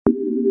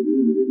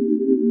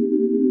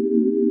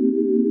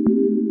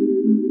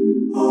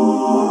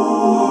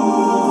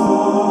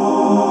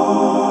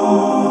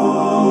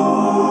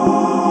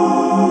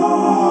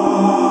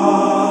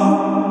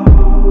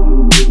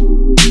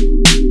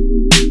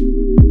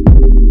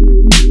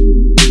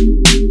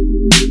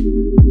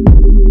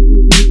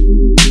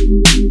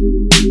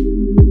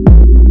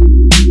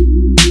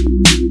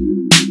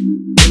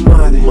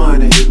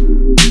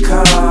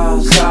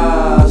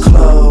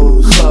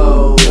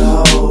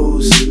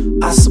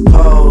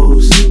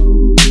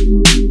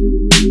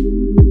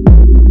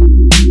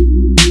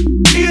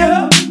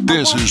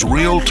This is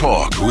Real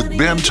Talk with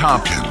Ben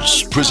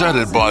Tompkins,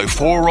 presented by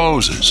Four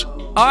Roses.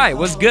 All right,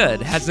 what's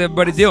good? How's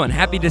everybody doing?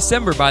 Happy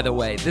December, by the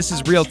way. This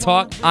is Real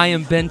Talk. I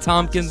am Ben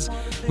Tompkins.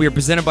 We are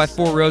presented by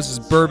Four Roses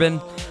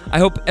Bourbon. I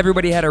hope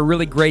everybody had a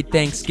really great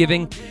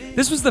Thanksgiving.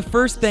 This was the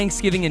first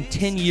Thanksgiving in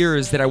 10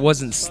 years that I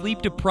wasn't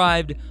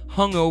sleep-deprived,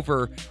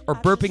 hungover, or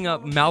burping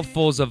up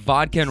mouthfuls of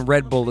vodka and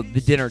Red Bull at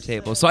the dinner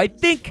table. So I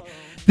think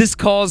this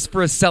calls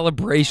for a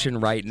celebration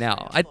right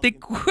now. I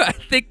think,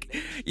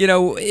 you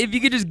know, if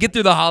you could just get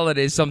through the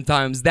holidays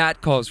sometimes,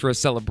 that calls for a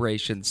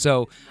celebration.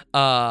 So,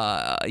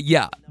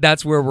 yeah,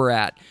 that's where we're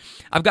at.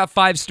 I've got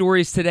 5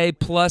 stories today,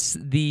 plus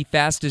the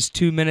fastest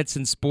 2 minutes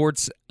in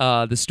sports.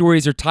 The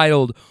stories are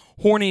titled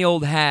Horny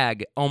Old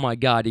Hag. Oh my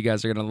God, you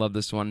guys are going to love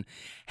this one.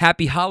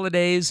 Happy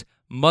Holidays,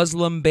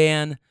 Muslim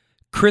ban,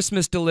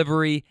 Christmas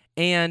delivery,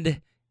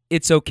 and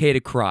it's okay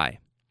to cry.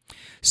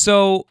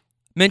 So,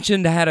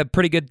 mentioned I had a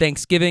pretty good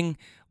Thanksgiving.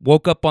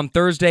 Woke up on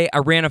Thursday. I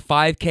ran a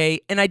 5K,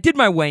 and I did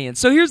my weigh-in.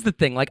 So here's the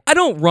thing. I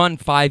don't run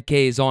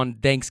 5Ks on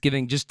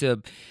Thanksgiving just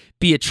to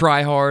be a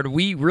try-hard.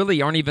 We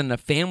really aren't even a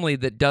family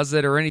that does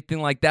it or anything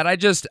like that. I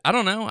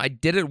don't know. I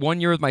did it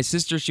one year with my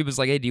sister. She was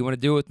like, hey, do you want to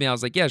do it with me? I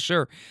was like, yeah,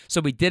 sure. So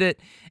we did it,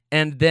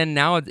 and then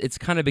now it's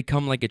kind of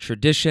become like a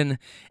tradition.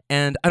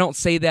 And I don't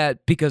say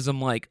that because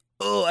I'm like,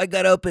 oh, I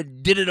got up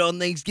and did it on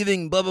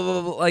Thanksgiving, blah, blah,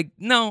 blah, blah.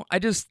 No, I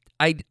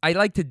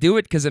like to do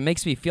it because it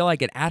makes me feel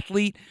like an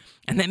athlete,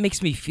 and that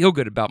makes me feel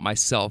good about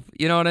myself.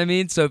 You know what I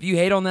mean? So if you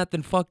hate on that,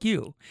 then fuck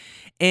you.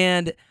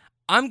 And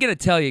I'm going to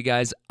tell you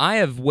guys, I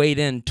have weighed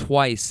in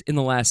twice in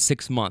the last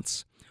 6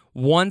 months.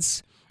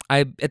 Once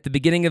at the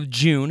beginning of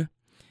June,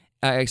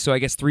 so I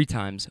guess 3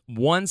 times.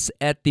 Once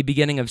at the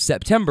beginning of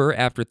September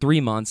after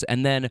 3 months,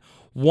 and then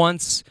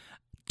once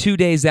 2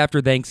 days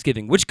after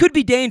Thanksgiving, which could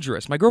be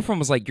dangerous. My girlfriend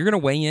was like, "You're gonna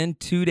weigh in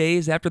 2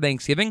 days after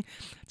Thanksgiving?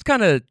 It's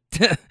kind of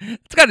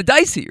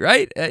dicey,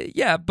 right?"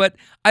 Yeah, but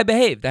I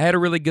behaved. I had a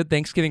really good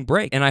Thanksgiving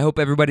break, and I hope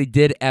everybody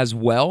did as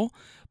well.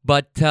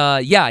 But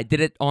yeah, I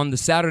did it on the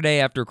Saturday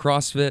after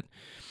CrossFit,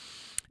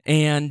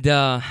 and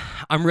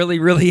I'm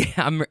really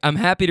I'm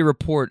happy to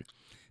report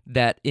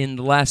that in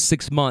the last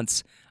 6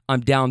 months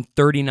I'm down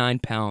 39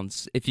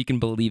 pounds, if you can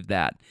believe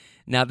that.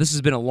 Now this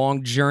has been a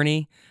long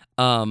journey.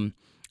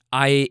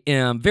 I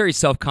am very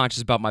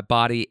self-conscious about my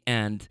body,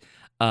 and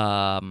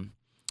kind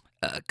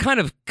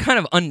of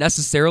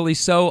unnecessarily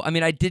so. I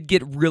mean, I did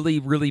get really,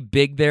 really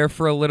big there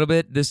for a little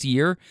bit this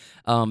year,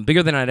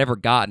 bigger than I'd ever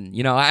gotten.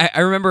 You know, I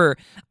remember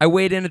I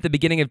weighed in at the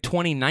beginning of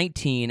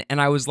 2019,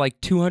 and I was like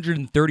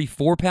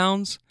 234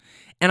 pounds,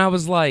 and I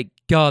was like,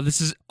 God,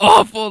 this is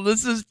awful.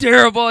 This is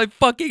terrible. I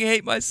fucking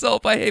hate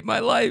myself. I hate my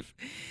life.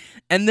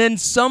 And then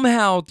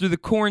somehow through the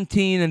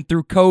quarantine and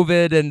through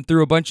COVID and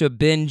through a bunch of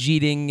binge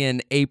eating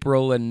in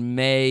April and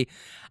May,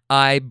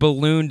 I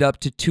ballooned up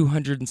to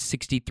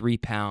 263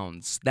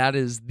 pounds. That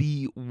is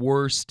the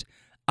worst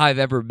I've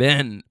ever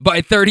been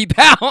by 30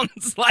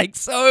 pounds.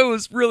 So it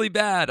was really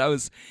bad. I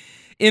was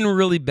in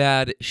really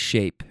bad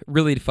shape,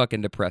 really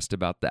fucking depressed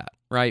about that,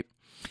 right?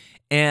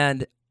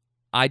 And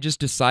I just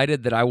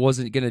decided that I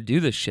wasn't going to do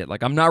this shit.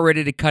 I'm not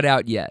ready to cut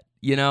out yet,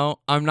 you know?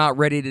 I'm not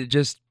ready to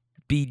just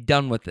be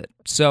done with it.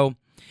 So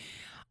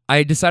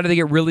I decided to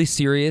get really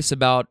serious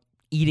about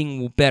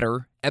eating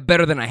better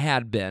than I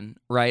had been,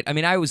 right? I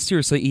mean, I was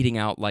seriously eating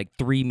out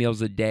 3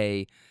 meals a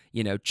day,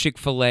 you know,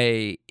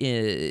 Chick-fil-A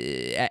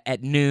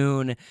at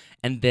noon,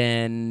 and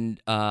then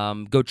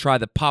go try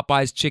the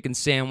Popeyes chicken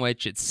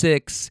sandwich at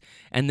 6,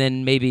 and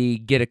then maybe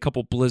get a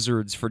couple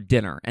Blizzards for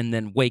dinner, and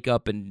then wake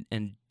up and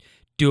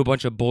do a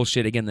bunch of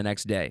bullshit again the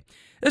next day.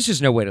 That's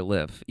just no way to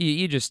live.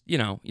 You just, you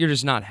know, you're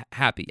just not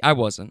happy. I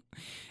wasn't.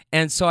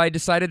 And so I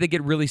decided to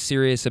get really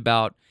serious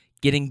about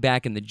getting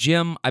back in the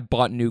gym. I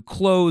bought new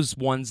clothes,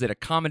 ones that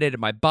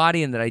accommodated my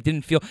body and that I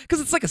didn't feel, because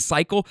it's like a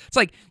cycle. It's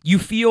like you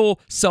feel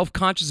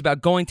self-conscious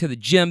about going to the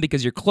gym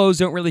because your clothes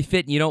don't really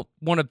fit and you don't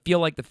want to feel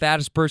like the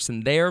fattest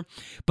person there.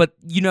 But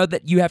you know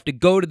that you have to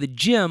go to the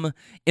gym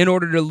in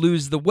order to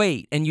lose the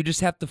weight, and you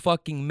just have to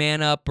fucking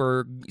man up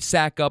or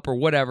sack up or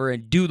whatever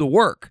and do the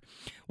work.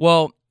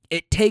 Well,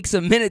 it takes a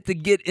minute to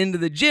get into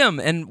the gym,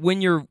 and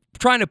when you're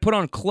trying to put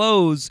on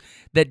clothes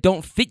that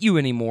don't fit you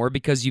anymore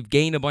because you've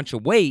gained a bunch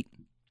of weight,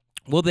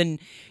 well, then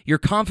your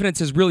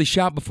confidence is really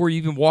shot before you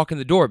even walk in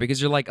the door,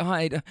 because you're like, oh,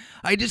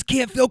 I just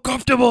can't feel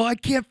comfortable. I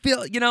can't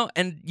feel, you know,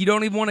 and you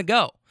don't even want to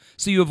go.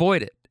 So you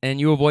avoid it, and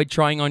you avoid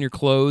trying on your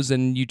clothes,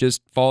 and you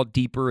just fall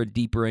deeper and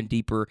deeper and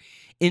deeper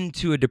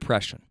into a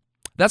depression.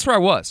 That's where I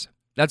was.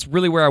 That's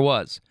really where I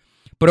was.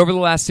 But over the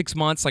last 6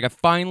 months, like I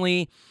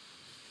finally,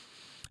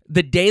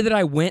 the day that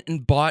I went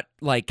and bought,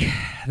 like,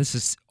 this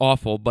is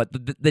awful, but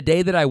the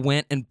day that I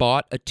went and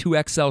bought a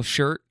 2XL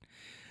shirt,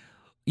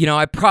 you know,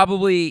 I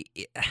probably,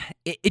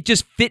 it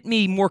just fit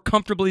me more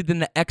comfortably than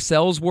the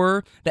XLs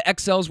were. The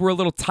XLs were a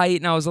little tight,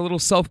 and I was a little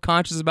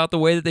self-conscious about the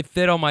way that they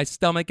fit on my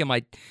stomach and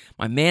my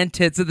man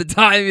tits at the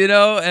time, you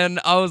know?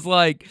 And I was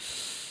like,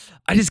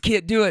 I just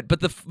can't do it. But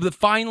the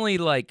finally,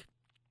 like,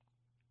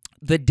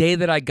 the day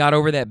that I got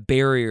over that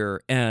barrier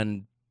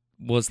and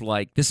was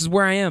like, this is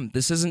where I am.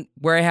 This isn't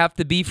where I have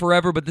to be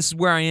forever, but this is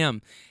where I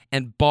am.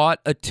 And bought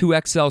a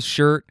 2XL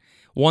shirt,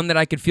 one that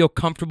I could feel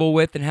comfortable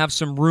with and have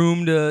some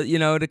room to, you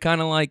know, to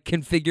kind of like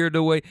configure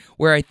the way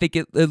where I think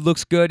it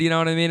looks good, you know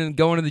what I mean? And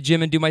go into the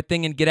gym and do my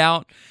thing and get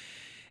out.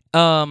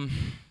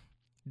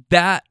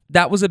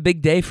 That was a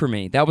big day for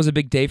me. That was a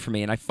big day for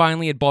me. And I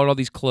finally had bought all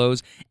these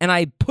clothes, and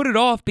I put it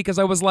off because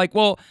I was like,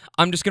 well,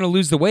 I'm just going to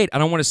lose the weight. I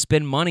don't want to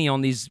spend money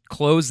on these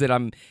clothes that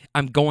I'm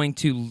going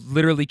to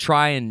literally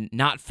try and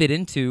not fit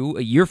into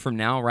a year from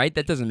now, right?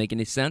 That doesn't make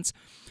any sense.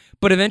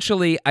 But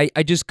eventually,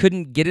 I just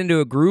couldn't get into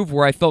a groove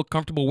where I felt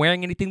comfortable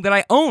wearing anything that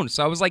I own.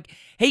 So I was like,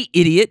 hey,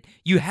 idiot,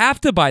 you have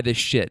to buy this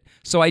shit.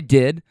 So I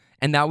did,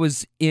 and that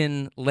was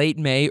in late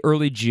May,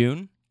 early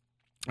June.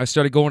 I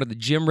started going to the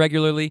gym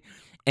regularly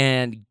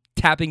and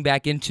tapping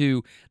back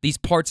into these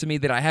parts of me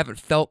that I haven't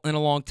felt in a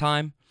long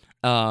time,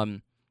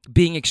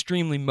 being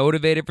extremely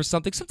motivated for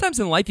something. Sometimes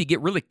in life you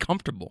get really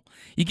comfortable.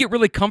 You get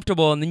really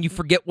comfortable, and then you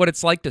forget what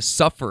it's like to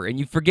suffer, and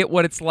you forget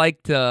what it's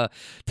like to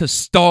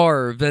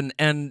starve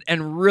and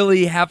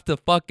really have to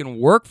fucking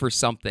work for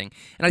something.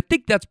 And I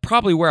think that's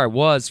probably where I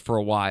was for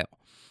a while.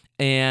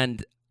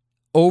 And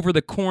over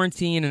the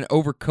quarantine and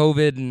over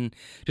COVID and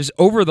just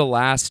over the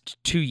last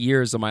 2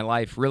 years of my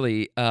life,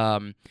 really,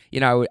 you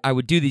know, I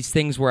would do these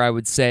things where I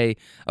would say,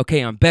 okay,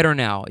 I'm better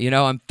now. You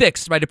know, I'm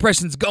fixed. My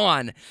depression's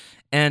gone.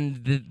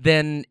 And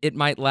then it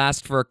might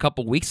last for a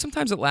couple weeks.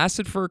 Sometimes it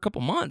lasted for a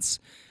couple months.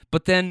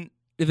 But then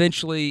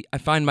eventually I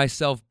find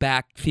myself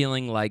back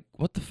feeling like,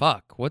 what the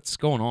fuck? What's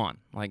going on?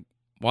 Like,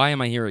 why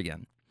am I here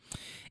again?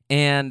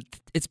 And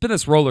it's been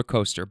this roller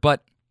coaster.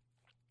 But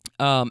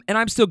and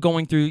I'm still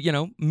going through, you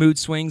know, mood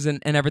swings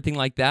and everything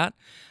like that.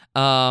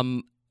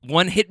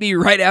 One hit me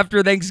right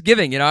after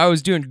Thanksgiving. You know, I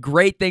was doing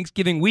great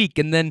Thanksgiving week,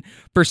 and then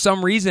for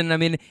some reason, I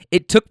mean,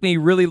 it took me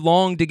really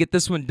long to get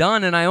this one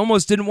done, and I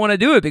almost didn't want to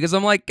do it because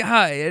I'm like,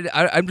 God,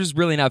 I'm just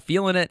really not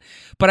feeling it.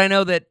 But I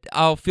know that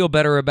I'll feel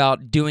better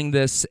about doing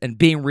this and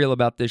being real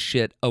about this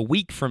shit a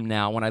week from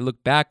now when I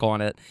look back on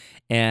it,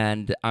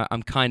 and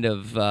I'm kind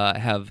of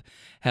have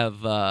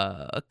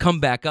come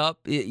back up,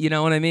 you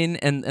know what I mean?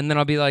 And then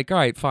I'll be like, all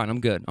right, fine,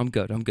 I'm good. I'm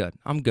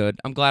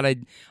glad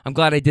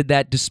I did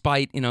that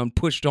despite, you know, and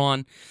pushed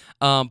on.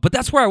 But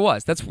that's where I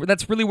was.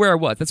 That's really where I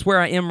was. That's where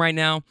I am right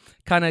now.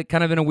 Kind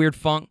of in a weird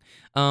funk.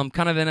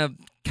 Kind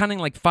of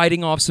like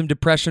fighting off some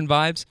depression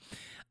vibes.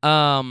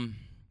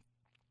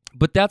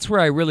 But that's where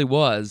I really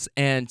was.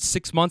 And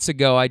 6 months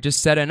ago, I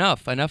just said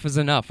enough. Enough is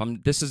enough.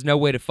 This is no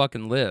way to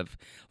fucking live.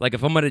 Like,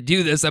 if I'm going to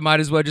do this, I might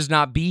as well just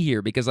not be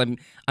here because I'm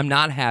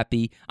not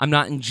happy. I'm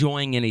not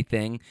enjoying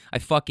anything. I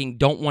fucking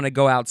don't want to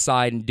go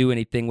outside and do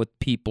anything with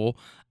people.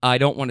 I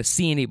don't want to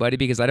see anybody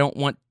because I don't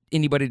want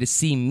anybody to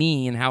see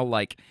me and how,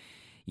 like,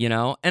 you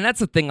know. And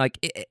that's the thing. Like,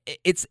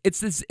 it's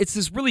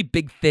this really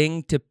big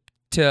thing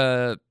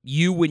to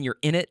you when you're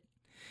in it.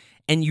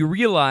 And you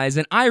realize,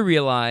 and I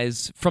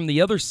realize from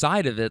the other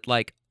side of it,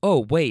 like,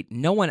 oh, wait,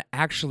 no one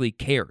actually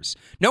cares.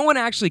 No one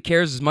actually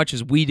cares as much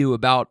as we do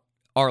about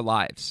our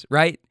lives,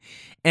 right?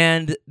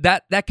 And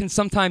that can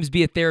sometimes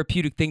be a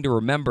therapeutic thing to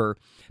remember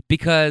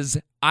because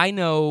I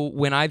know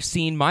when I've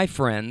seen my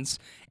friends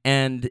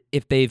and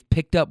if they've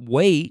picked up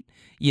weight,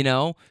 you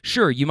know,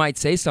 sure, you might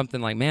say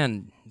something like,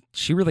 man,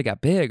 she really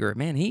got big, or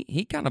man,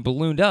 he kind of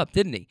ballooned up,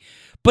 didn't he?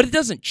 But it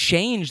doesn't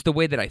change the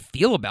way that I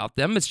feel about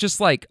them. It's just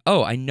like,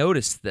 oh, I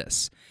noticed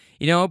this,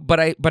 you know, but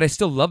I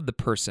still love the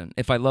person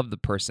if I love the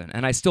person,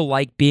 and I still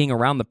like being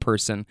around the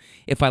person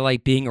if I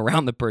like being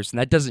around the person.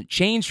 That doesn't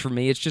change for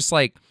me. It's just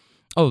like,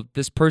 oh,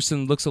 this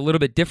person looks a little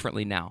bit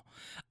differently now.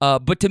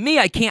 But to me,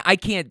 I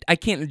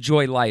can't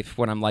enjoy life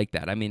when I'm like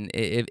that. I mean,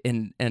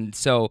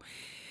 so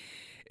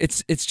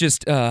it's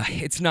just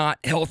it's not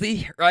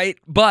healthy, right?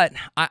 But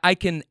I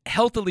can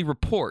healthily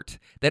report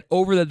that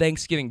over the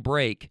Thanksgiving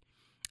break,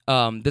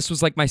 this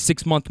was like my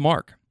 6-month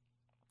mark,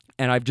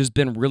 and I've just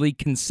been really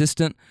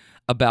consistent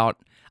about.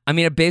 I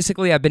mean,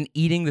 basically, I've been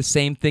eating the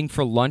same thing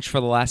for lunch for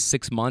the last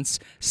 6 months: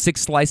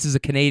 6 slices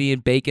of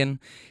Canadian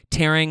bacon,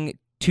 tearing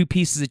 2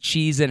 pieces of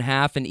cheese in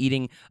half, and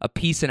eating a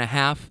piece and a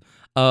half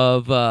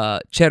of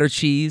cheddar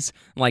cheese,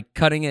 like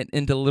cutting it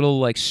into little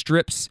like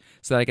strips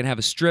so that I can have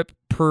a strip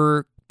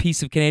per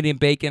piece of Canadian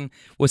bacon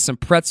with some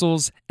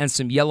pretzels and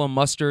some yellow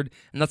mustard,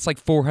 and that's like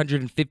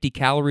 450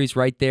 calories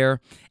right there.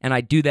 And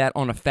I do that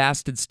on a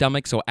fasted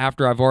stomach, so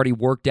after I've already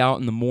worked out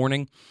in the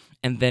morning,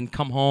 and then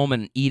come home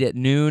and eat at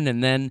noon,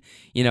 and then,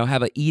 you know,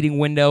 have an eating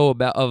window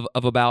of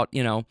about,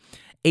 you know,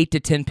 8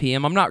 to 10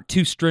 p.m. I'm not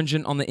too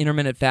stringent on the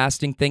intermittent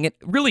fasting thing. It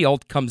really all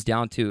comes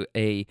down to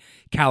a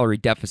calorie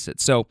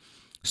deficit. So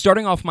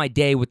starting off my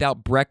day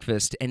without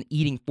breakfast and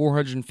eating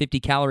 450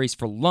 calories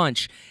for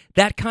lunch,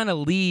 that kind of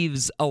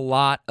leaves a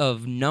lot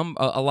of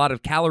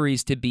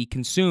calories to be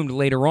consumed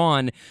later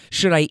on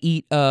should I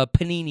eat a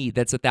panini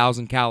that's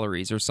 1,000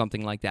 calories or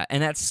something like that.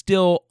 And that's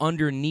still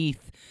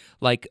underneath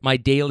like my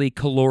daily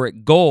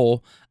caloric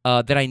goal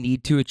that I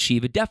need to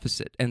achieve a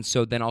deficit. And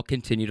so then I'll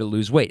continue to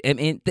lose weight. I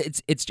mean,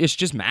 it's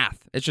just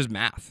math. It's just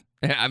math.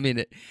 I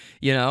mean,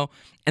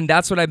 and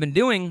that's what I've been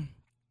doing.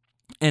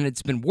 And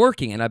it's been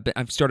working, and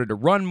I've started to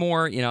run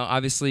more.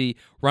 Obviously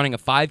running a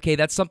 5K,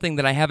 that's something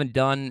that I haven't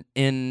done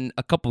in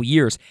a couple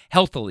years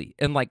healthily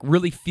and like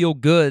really feel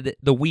good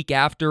the week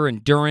after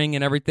and during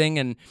and everything.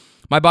 And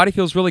my body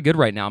feels really good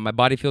right now. My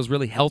body feels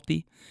really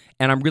healthy,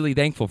 and I'm really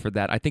thankful for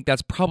that. I think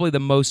that's probably the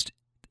most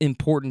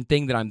important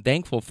thing that I'm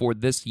thankful for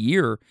this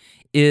year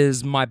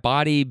is my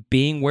body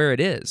being where it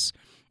is.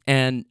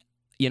 And,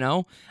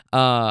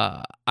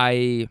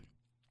 I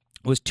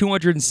was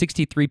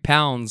 263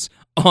 pounds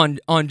on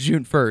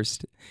June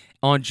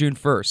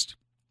 1st.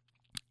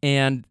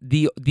 And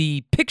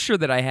the picture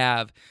that I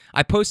have,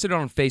 I posted it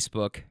on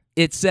Facebook.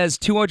 It says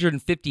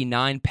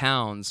 259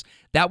 pounds.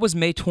 That was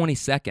May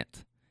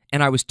 22nd.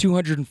 And I was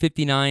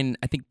 259,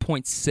 I think,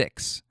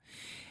 0.6.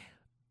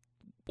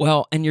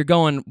 Well, and you're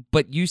going,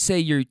 but you say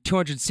you're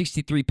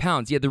 263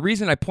 pounds. Yeah, the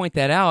reason I point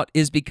that out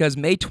is because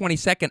May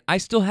 22nd, I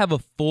still have a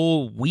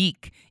full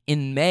week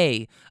in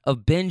May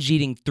of binge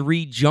eating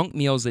 3 junk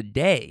meals a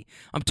day.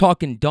 I'm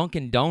talking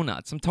Dunkin'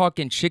 Donuts. I'm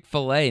talking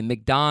Chick-fil-A,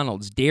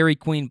 McDonald's, Dairy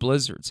Queen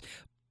Blizzards,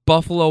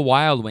 Buffalo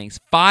Wild Wings,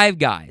 Five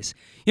Guys.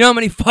 You know how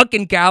many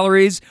fucking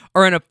calories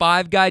are in a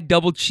Five Guy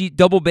double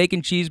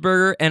bacon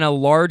cheeseburger and a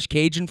large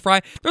Cajun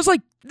fry? There's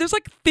like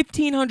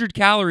 1,500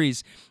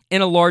 calories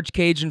in a large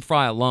Cajun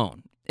fry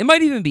alone. It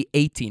might even be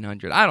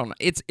 1,800. I don't know.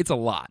 It's a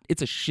lot.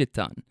 It's a shit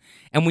ton.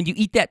 And when you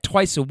eat that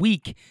twice a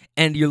week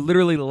and you're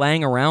literally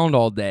laying around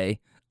all day,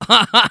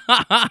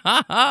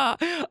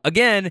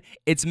 again,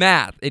 it's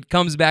math. It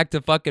comes back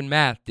to fucking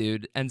math,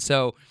 dude. And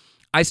so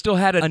I still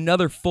had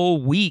another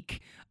full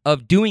week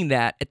of doing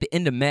that at the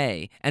end of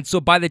May. And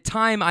so by the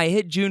time I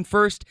hit June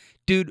 1st,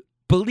 dude,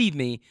 believe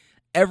me,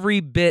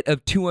 every bit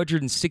of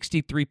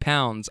 263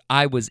 pounds,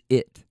 I was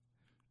it.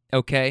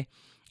 Okay?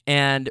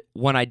 And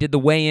when I did the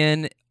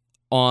weigh-in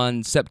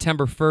on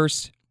September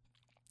 1st,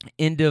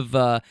 it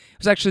was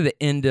actually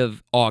the end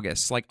of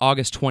August, like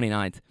August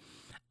 29th,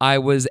 I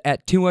was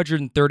at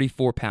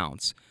 234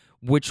 pounds,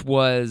 which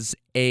was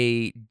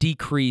a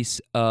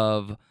decrease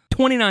of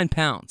 29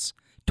 pounds.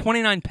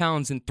 29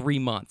 pounds in 3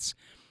 months.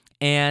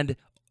 And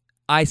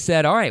I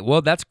said, all right,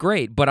 well, that's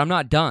great, but I'm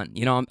not done.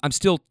 I'm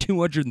still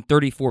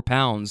 234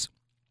 pounds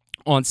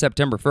on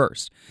September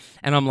 1st.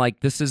 And I'm like,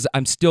 I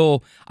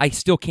still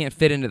can't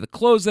fit into the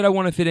clothes that I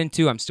want to fit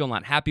into. I'm still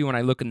not happy when I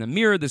look in the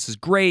mirror. This is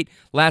great.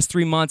 Last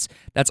 3 months,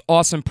 that's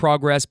awesome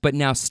progress, but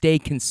now stay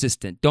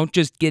consistent. Don't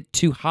just get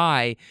too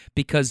high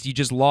because you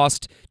just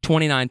lost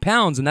 29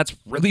 pounds, and that's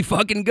really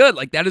fucking good.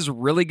 Like, that is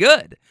really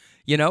good,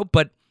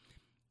 but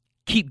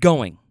keep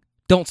going.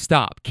 Don't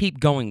stop. Keep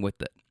going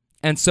with it.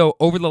 And so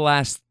over the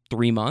last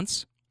 3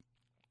 months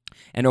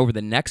and over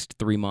the next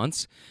 3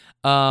 months,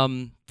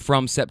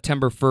 from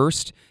September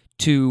 1st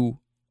to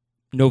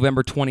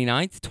November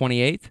 29th,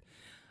 28th,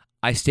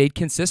 I stayed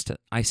consistent.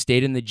 I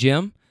stayed in the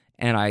gym,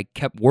 and I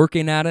kept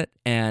working at it,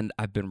 and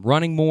I've been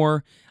running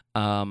more.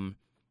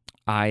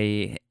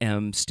 I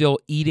am still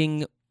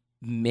eating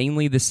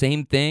mainly the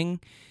same thing,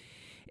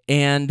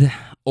 and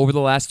over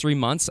the last 3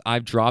 months,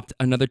 I've dropped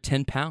another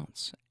 10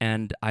 pounds,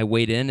 and I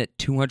weighed in at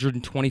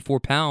 224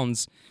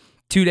 pounds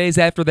 2 days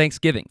after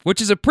Thanksgiving, which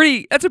is a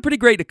pretty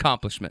great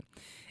accomplishment.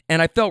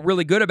 And I felt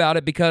really good about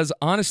it because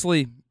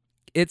honestly,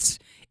 it's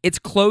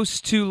close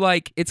to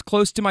my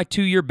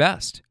 2-year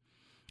best.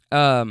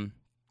 At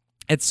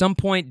some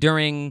point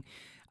during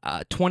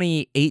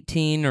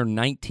 2018 or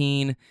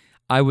 19,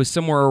 I was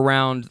somewhere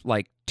around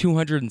like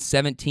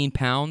 217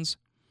 pounds,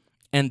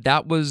 and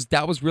that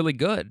was really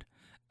good.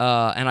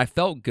 And I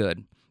felt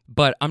good.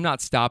 But I'm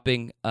not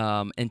stopping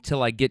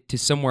until I get to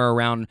somewhere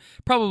around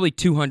probably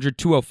 200,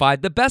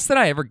 205. The best that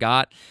I ever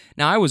got.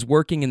 Now, I was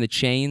working in the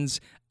chains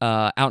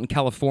out in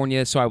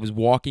California, so I was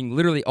walking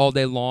literally all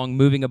day long,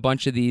 moving a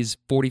bunch of these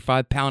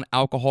 45-pound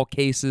alcohol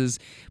cases,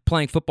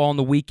 playing football on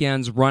the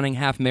weekends, running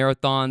half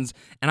marathons,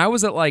 and I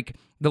was at like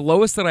the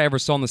lowest that I ever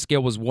saw on the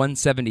scale was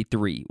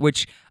 173,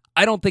 which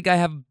I don't think I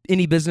have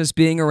any business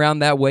being around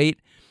that weight,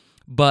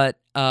 but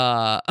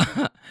I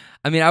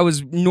mean, I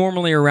was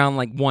normally around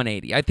like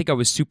 180. I think I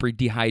was super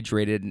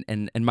dehydrated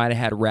and might have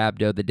had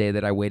rhabdo the day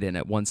that I weighed in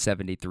at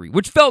 173,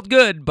 which felt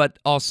good, but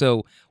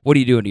also, what are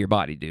you doing to your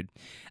body, dude?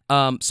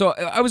 So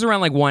I was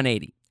around like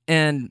 180,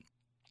 and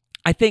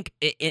I think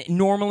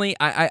normally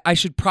I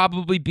should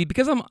probably be,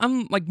 because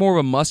I'm like more of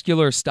a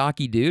muscular,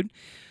 stocky dude.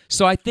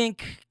 So I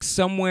think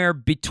somewhere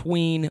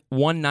between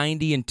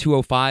 190 and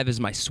 205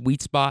 is my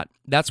sweet spot.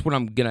 That's what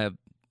I'm gonna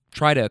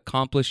try to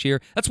accomplish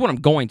here. That's what I'm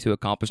going to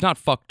accomplish. Not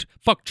fuck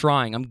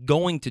trying. I'm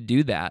going to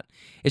do that.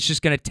 It's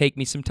just gonna take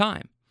me some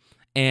time.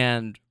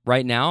 And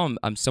right now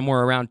I'm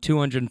somewhere around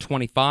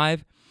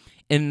 225.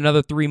 In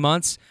another 3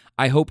 months,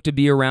 I hope to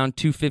be around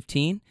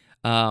 215,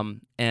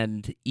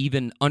 and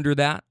even under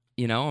that.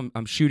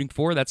 I'm shooting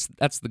for. That's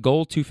the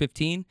goal,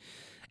 215,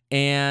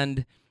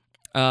 and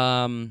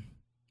I'm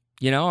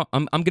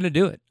gonna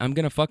do it. I'm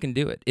gonna fucking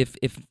do it. If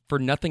for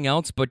nothing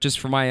else, but just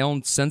for my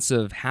own sense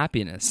of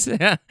happiness,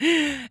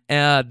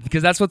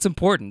 because that's what's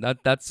important.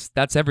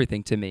 That's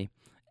everything to me.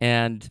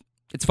 And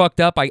it's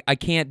fucked up. I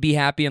can't be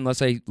happy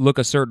unless I look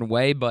a certain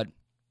way, but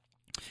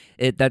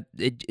it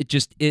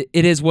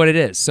is what it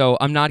is. So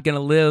I'm not gonna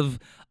live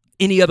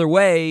any other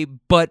way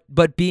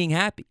but being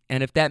happy.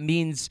 And if that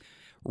means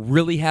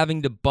really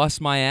having to bust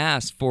my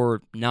ass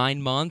for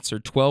 9 months or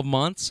 12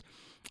 months,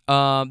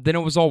 then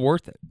it was all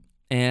worth it.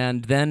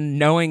 And then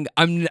knowing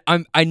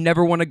I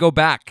never want to go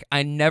back.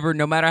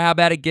 No matter how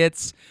bad it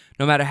gets,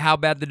 no matter how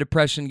bad the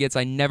depression gets,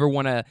 I never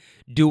want to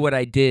do what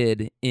I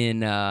did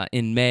in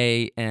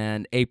May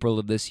and April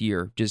of this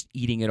year, just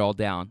eating it all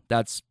down.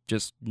 That's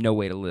just no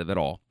way to live at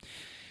all.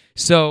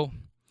 So,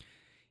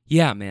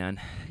 yeah,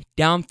 man,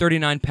 down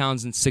 39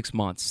 pounds in 6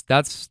 months.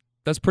 That's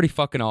pretty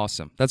fucking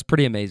awesome. That's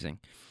pretty amazing.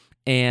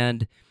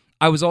 And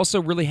I was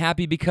also really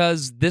happy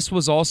because this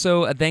was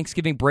also a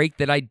Thanksgiving break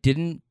that I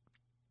didn't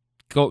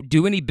go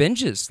do any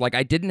binges. Like,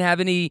 I didn't have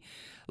any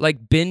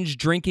binge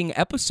drinking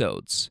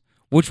episodes,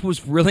 which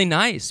was really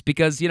nice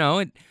because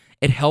it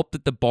helped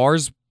that the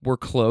bars were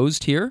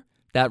closed here.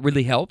 That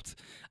really helped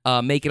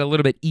make it a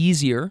little bit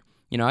easier.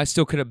 I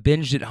still could have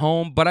binged at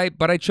home, but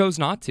I chose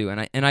not to,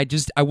 and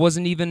I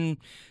wasn't even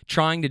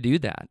trying to do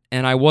that,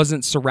 and I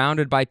wasn't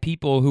surrounded by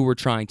people who were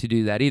trying to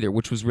do that either,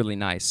 which was really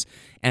nice.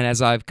 And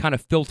as I've kind of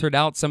filtered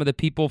out some of the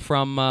people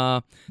from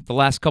the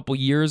last couple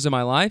years of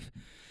my life,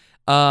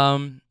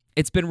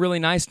 it's been really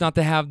nice not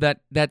to have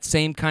that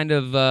same kind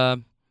of I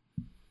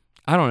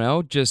don't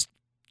know, just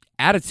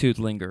attitude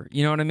linger.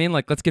 You know what I mean?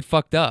 Like, let's get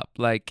fucked up.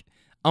 Like,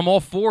 I'm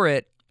all for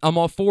it,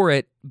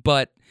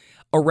 but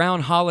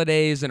around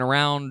holidays and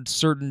around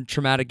certain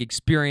traumatic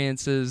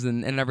experiences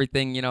and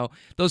everything,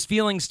 those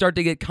feelings start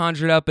to get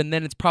conjured up, and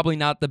then it's probably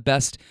not the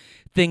best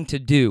thing to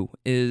do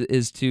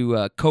is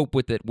to cope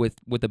with it with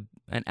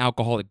an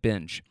alcoholic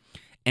binge.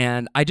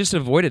 And I just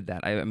avoided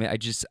that. I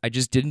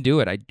just didn't do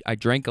it. I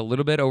drank a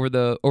little bit over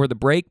the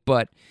break,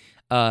 but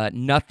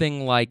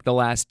nothing like the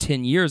last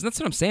 10 years. That's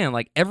what I'm saying.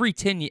 Like,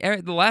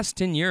 the last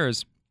 10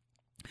 years,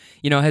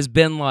 has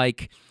been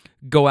like,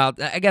 go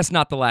out, I guess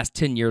not the last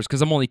 10 years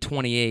because I'm only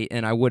 28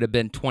 and I would have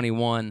been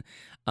 21,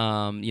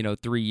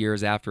 3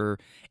 years after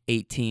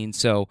 18.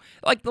 So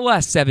like the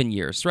last 7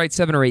 years, right?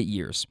 7 or 8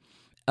 years,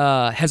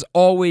 has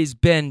always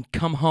been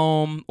come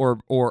home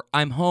or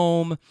I'm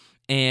home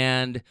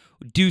and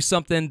do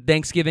something.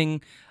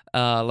 Thanksgiving,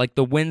 like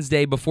the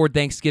Wednesday before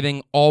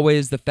Thanksgiving,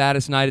 always the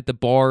fattest night at the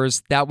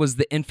bars. That was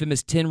the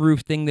infamous tin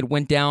roof thing that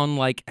went down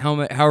like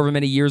however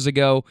many years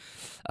ago.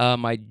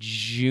 My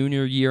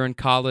junior year in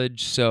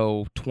college,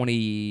 so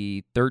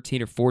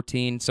 2013 or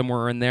 14,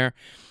 somewhere in there.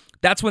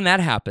 That's when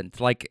that happened.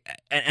 Like,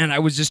 and I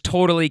was just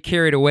totally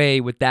carried away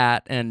with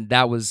that, and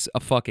that was a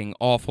fucking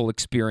awful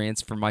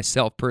experience for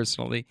myself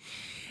personally.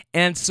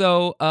 And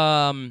so,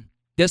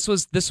 this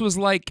was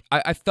like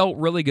I felt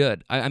really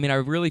good. I mean, I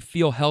really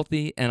feel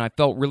healthy, and I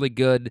felt really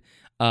good.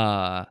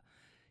 Like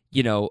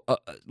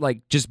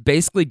just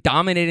basically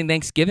dominating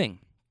Thanksgiving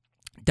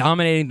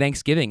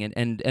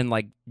and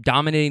like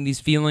dominating these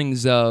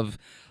feelings of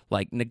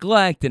like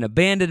neglect and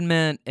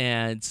abandonment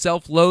and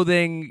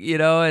self-loathing,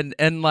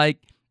 and like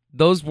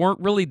those weren't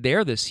really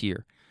there this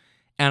year.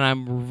 And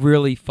I'm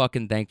really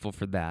fucking thankful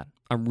for that.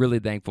 I'm really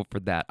thankful for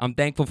that. I'm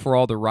thankful for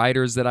all the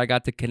riders that I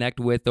got to connect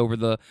with over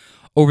the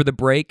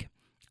break.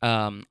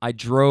 I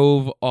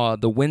drove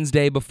the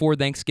Wednesday before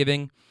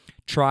Thanksgiving,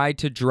 tried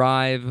to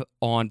drive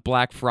on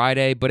Black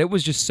Friday, but it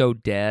was just so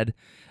dead.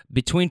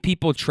 Between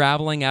people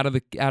traveling out of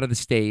the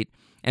state,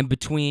 and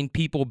between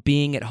people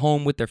being at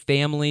home with their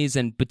families,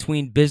 and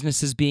between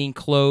businesses being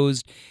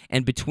closed,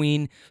 and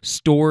between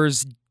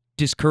stores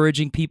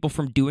discouraging people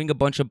from doing a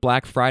bunch of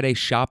Black Friday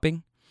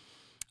shopping,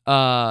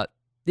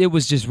 it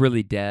was just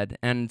really dead.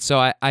 And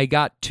so I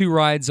got 2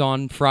 rides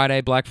on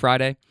Friday, Black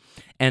Friday,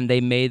 and they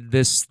made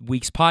this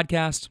week's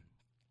podcast.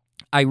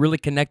 I really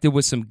connected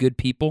with some good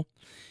people,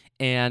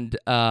 and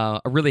I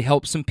really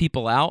helped some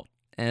people out,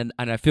 and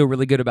I feel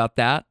really good about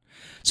that.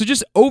 So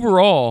just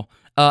overall,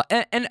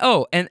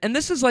 and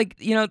this is like,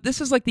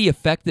 this is like the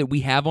effect that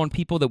we have on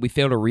people that we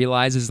fail to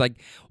realize is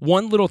like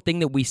one little thing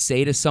that we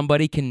say to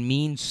somebody can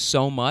mean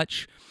so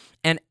much.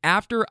 And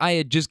after I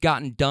had just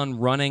gotten done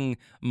running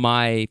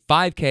my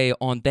 5K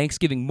on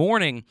Thanksgiving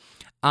morning,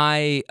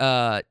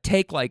 I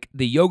take like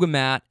the yoga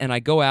mat and I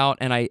go out,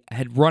 and I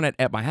had run it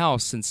at my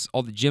house since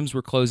all the gyms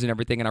were closed and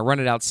everything, and I run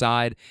it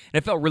outside,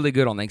 and it felt really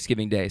good on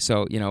Thanksgiving Day.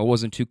 So, it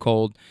wasn't too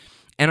cold.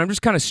 And I'm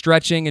just kind of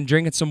stretching and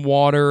drinking some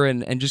water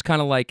and just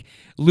kind of like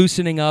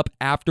loosening up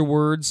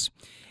afterwards.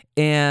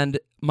 And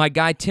my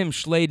guy, Tim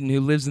Schladen, who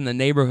lives in the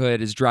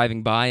neighborhood, is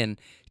driving by. And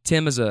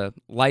Tim is a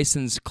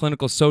licensed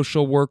clinical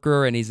social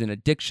worker, and he's an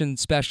addiction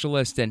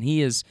specialist, and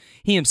he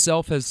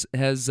himself has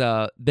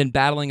been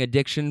battling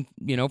addiction,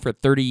 for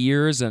 30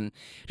 years, and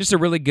just a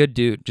really good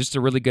dude, just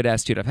a really good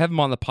ass dude. I've had him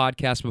on the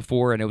podcast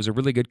before, and it was a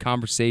really good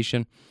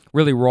conversation,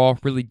 really raw,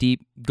 really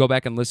deep. Go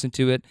back and listen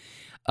to it.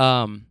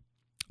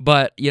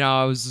 But,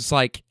 I was just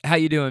like, how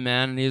you doing,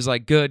 man? And he was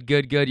like, good.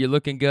 You're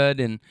looking good.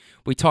 And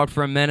we talked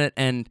for a minute,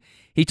 and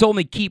he told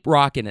me, keep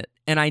rocking it.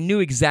 And I knew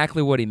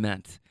exactly what he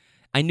meant.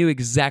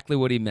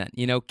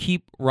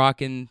 Keep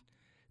rocking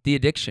the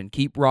addiction.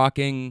 Keep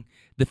rocking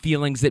the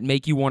feelings that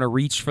make you want to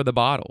reach for the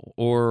bottle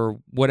or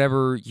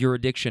whatever your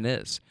addiction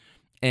is.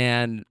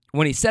 And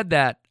when he said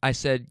that, I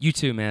said, you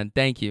too, man.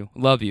 Thank you.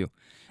 Love you.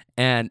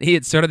 And he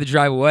had started to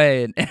drive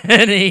away, and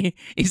he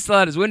still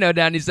had his window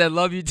down. And he said,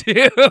 love you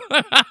too.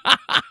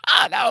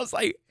 And I was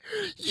like,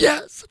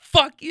 yes,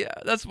 fuck yeah.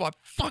 That's my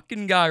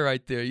fucking guy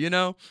right there,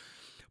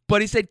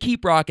 But he said,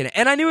 keep rocking it.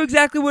 And I knew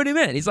exactly what he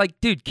meant. He's like,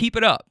 dude, keep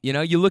it up.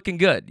 You're looking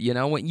good.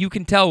 When you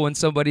can tell when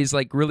somebody's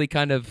like really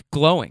kind of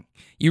glowing.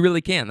 You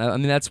really can. I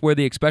mean, that's where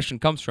the expression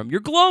comes from.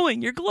 You're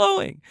glowing.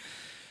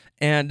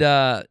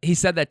 And he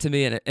said that to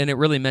me, and it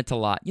really meant a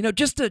lot.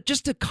 Just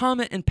a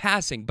comment in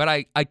passing, but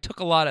I took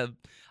a lot of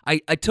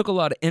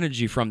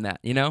energy from that,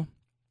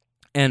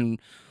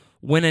 and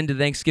went into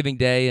Thanksgiving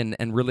Day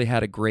and really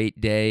had a great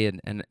day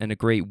and a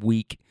great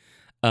week.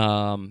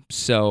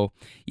 So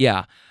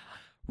yeah,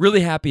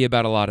 really happy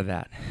about a lot of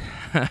that.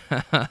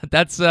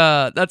 That's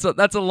a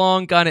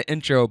long kind of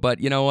intro, but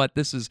you know what?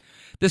 This is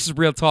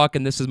Real Talk,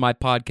 and this is my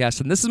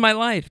podcast, and this is my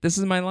life.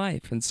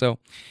 And so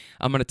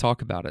I'm going to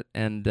talk about it,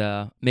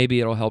 and maybe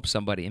it'll help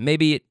somebody, and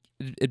maybe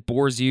it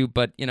bores you,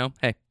 but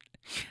hey,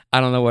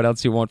 I don't know what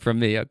else you want from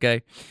me,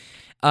 okay?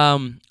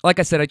 Like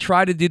I said, I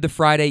try to do the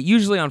Friday.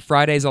 Usually on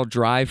Fridays, I'll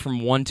drive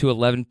from 1 to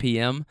 11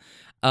 p.m.,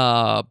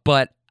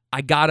 but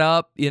I got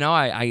up,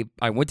 I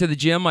went to the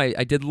gym.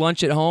 I did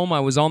lunch at home. I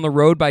was on the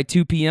road by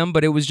 2 p.m.,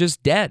 but it was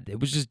just dead.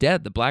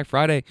 The Black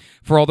Friday,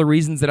 for all the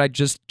reasons that I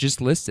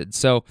just listed.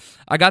 So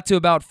I got to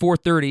about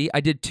 4:30.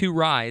 I did 2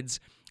 rides.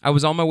 I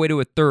was on my way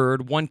to a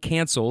third, one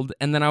canceled,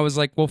 and then I was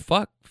like, well,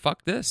 fuck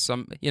this.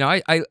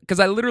 Because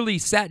I literally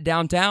sat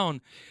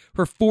downtown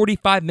for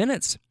 45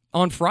 minutes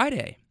on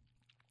Friday,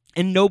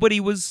 and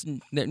nobody was,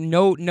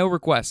 no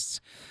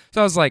requests.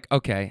 So I was like,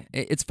 okay,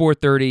 it's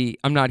 4:30.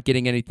 I'm not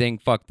getting anything.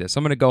 Fuck this.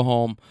 I'm going to go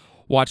home,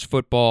 watch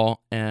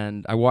football,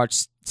 and I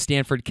watched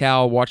Stanford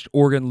Cal, watched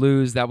Oregon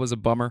lose. That was a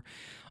bummer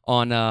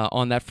on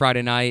that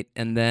Friday night.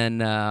 And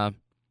then,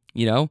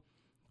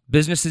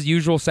 business as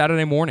usual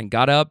Saturday morning.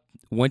 Got up,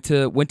 went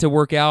to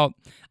work out.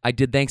 I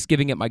did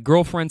Thanksgiving at my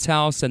girlfriend's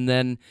house, and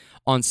then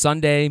on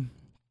Sunday,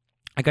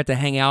 I got to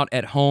hang out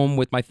at home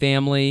with my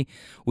family.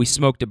 We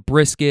smoked a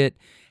brisket,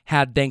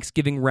 had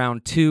Thanksgiving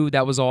round 2.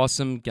 That was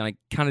awesome. I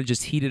kind of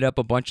just heated up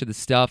a bunch of the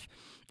stuff,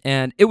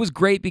 and it was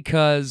great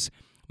because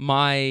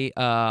I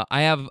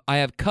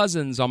have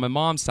cousins on my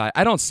mom's side.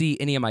 I don't see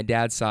any of my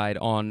dad's side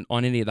on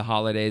any of the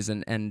holidays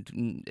and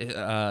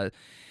in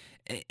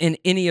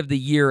any of the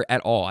year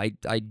at all.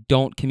 I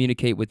don't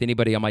communicate with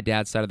anybody on my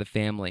dad's side of the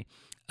family.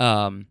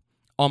 On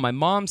my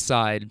mom's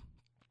side,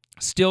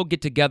 still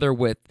get together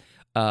with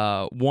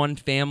one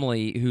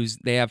family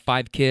they have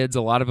 5 kids.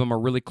 A lot of them are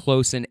really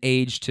close in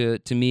age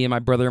to me and my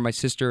brother and my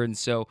sister, and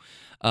so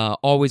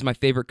always my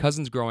favorite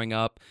cousins growing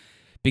up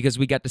because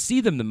we got to see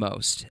them the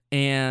most,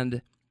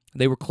 and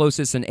they were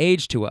closest in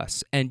age to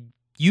us. And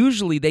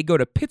usually they go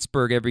to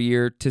Pittsburgh every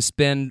year to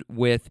spend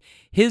with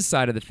his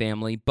side of the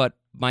family, but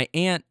my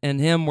aunt and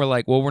him were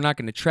like, well, we're not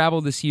going to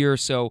travel this year,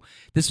 so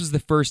this was the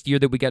first year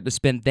that we got to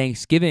spend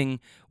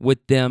Thanksgiving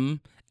with them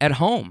at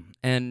home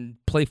and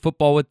play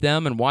football with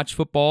them and watch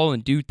football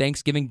and do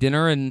Thanksgiving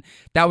dinner, and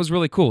that was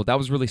really cool. That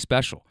was really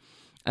special.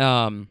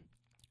 My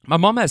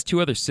mom has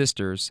 2 other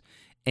sisters,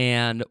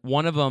 and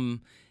one of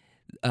them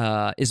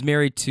is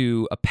married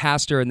to a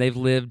pastor, and they've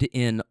lived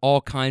in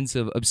all kinds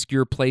of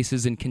obscure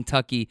places in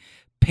Kentucky: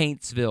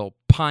 Paintsville,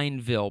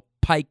 Pineville,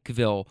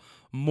 Pikeville,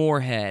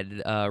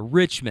 Moorhead,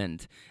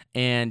 Richmond.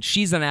 And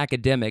she's an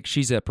academic.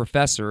 She's a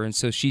professor, and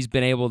so she's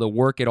been able to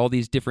work at all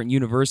these different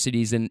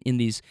universities in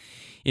these,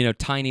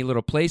 tiny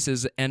little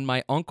places. And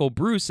my uncle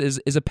Bruce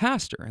is a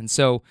pastor, and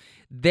so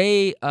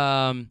they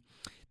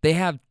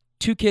have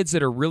 2 kids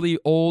that are really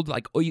old,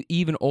 like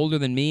even older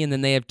than me, and then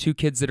they have 2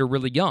 kids that are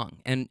really young.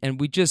 And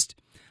we just,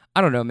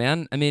 I don't know,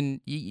 man. I mean,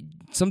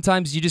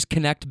 sometimes you just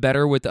connect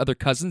better with other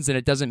cousins, and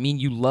it doesn't mean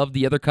you love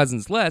the other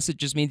cousins less. It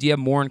just means you have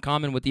more in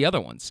common with the other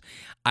ones.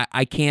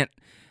 I can't.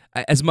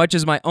 As much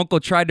as my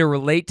uncle tried to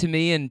relate to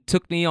me and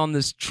took me on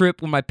this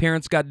trip when my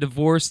parents got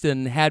divorced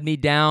and had me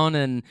down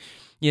and,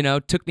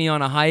 took me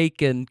on a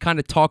hike and kind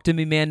of talked to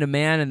me man to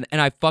man,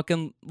 and I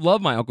fucking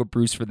love my Uncle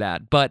Bruce for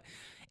that. But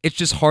it's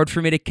just hard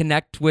for me to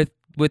connect with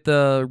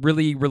a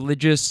really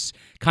religious,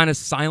 kind of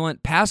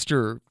silent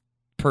pastor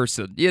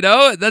person.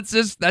 That's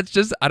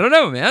just I don't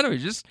know, man. It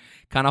was just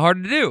kind of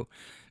hard to do.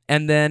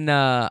 And then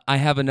I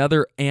have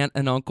another aunt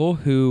and uncle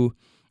who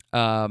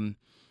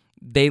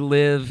they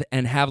live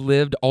and have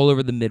lived all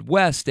over the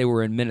Midwest. They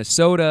were in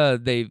Minnesota.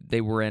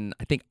 They were in,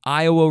 I think,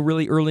 Iowa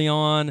really early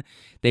on.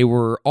 They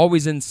were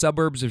always in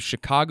suburbs of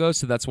Chicago,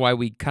 so that's why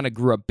we kind of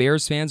grew up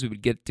Bears fans. We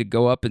would get to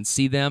go up and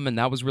see them, and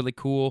that was really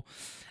cool.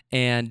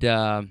 And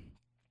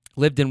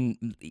lived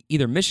in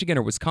either Michigan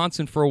or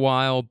Wisconsin for a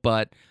while,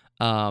 but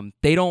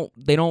they don't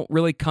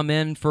really come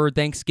in for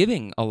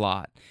Thanksgiving a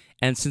lot.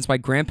 And since my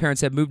grandparents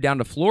have moved down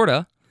to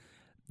Florida,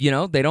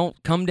 they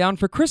don't come down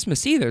for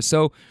Christmas either.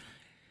 So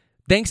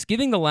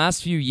Thanksgiving the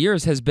last few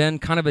years has been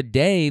kind of a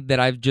day that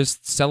I've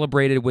just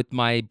celebrated with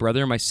my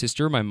brother, my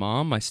sister, my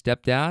mom, my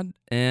stepdad,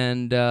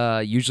 and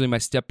usually my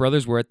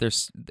stepbrothers were at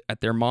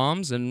their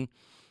moms, and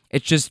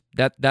it's just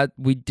that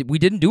we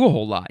didn't do a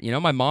whole lot.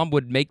 My mom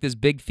would make this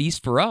big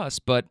feast for us,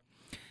 but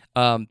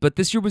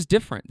this year was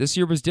different. This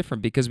year was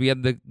different because we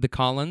had the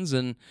Collins,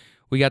 and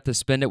we got to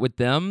spend it with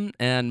them,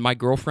 and my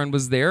girlfriend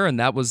was there, and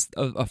that was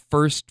a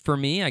first for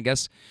me, I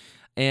guess,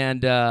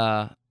 and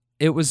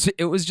it was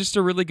just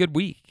a really good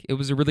week. It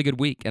was a really good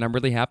week, and I'm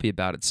really happy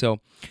about it. So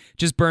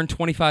just burned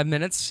 25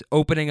 minutes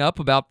opening up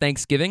about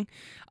Thanksgiving.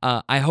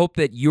 I hope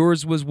that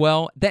yours was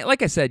well.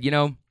 Like I said,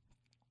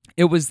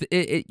 it was,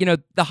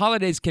 the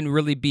holidays can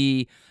really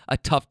be a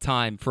tough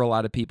time for a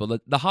lot of people.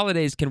 The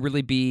holidays can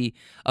really be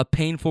a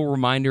painful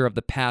reminder of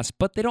the past,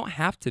 but they don't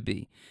have to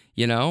be,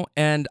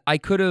 and I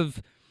could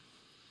have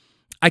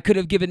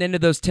given in to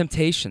those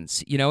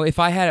temptations. If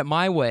I had it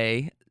my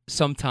way,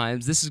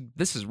 sometimes this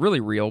is really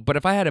real, but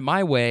if I had it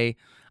my way,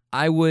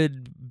 I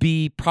would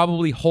be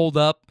probably holed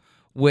up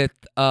with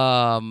you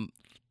know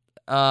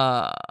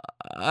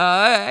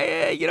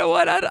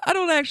what? I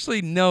don't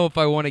actually know if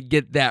I want to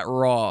get that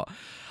raw.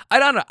 I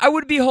don't know. I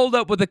would be holed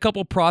up with a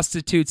couple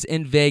prostitutes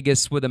in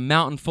Vegas with a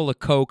mountain full of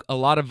coke, a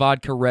lot of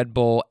vodka Red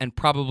Bull, and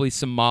probably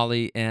some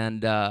Molly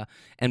and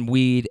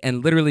weed,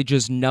 and literally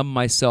just numb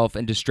myself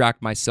and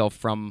distract myself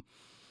from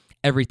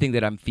everything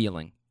that I'm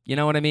feeling. You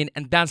know what I mean?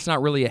 And that's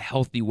not really a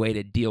healthy way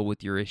to deal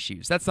with your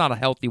issues. That's not a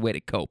healthy way to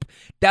cope.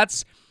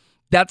 That's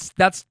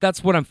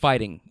what I'm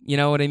fighting. You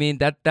know what I mean?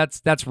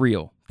 That's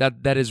real.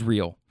 That is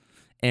real.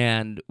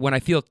 And when I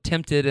feel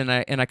tempted and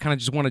I kind of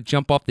just want to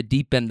jump off the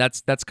deep end,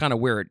 that's kind of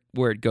where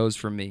it goes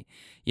for me.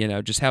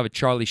 Just have a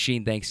Charlie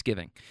Sheen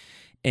Thanksgiving.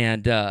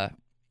 And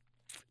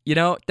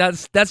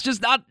that's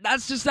just not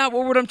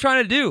what I'm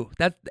trying to do.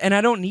 And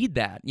I don't need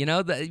that,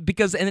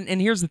 because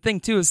and here's the thing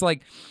too, it's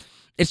like,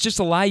 it's just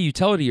a lie you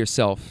tell to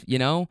yourself,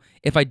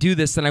 if I do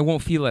this, then I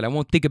won't feel it. I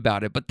won't think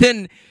about it. But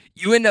then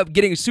you end up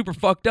getting super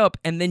fucked up,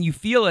 and then you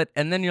feel it,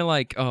 and then you're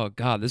like, oh,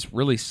 God, this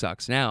really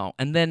sucks now.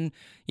 And then,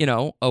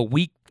 a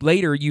week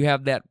later, you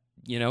have that,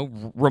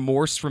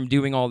 remorse from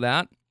doing all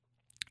that.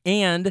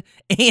 And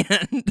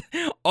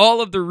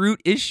all of the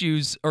root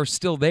issues are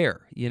still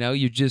there.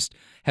 You just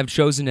have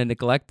chosen to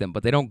neglect them,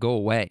 but they don't go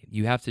away.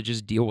 You have to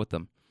just deal with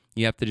them.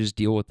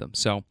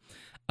 So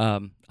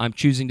I'm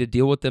choosing to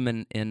deal with them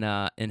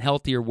in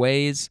healthier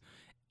ways,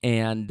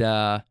 and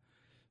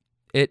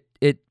it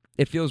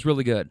feels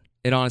really good.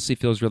 It honestly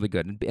feels really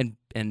good.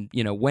 And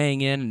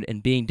weighing in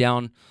and being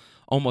down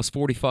almost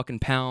 40 fucking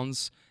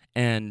pounds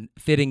and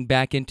fitting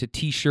back into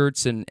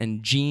t-shirts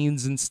and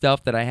jeans and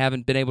stuff that I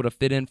haven't been able to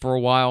fit in for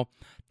a while,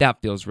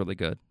 that feels really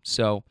good.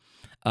 So,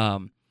 I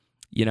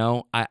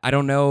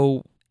don't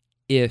know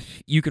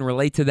if you can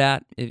relate to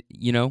that.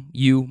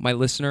 You, my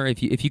listener,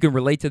 if you can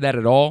relate to that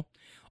at all,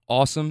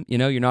 awesome.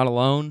 You're not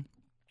alone.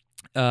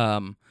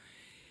 And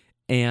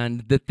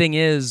the thing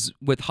is,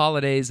 with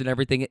holidays and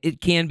everything, it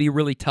can be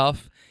really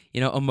tough,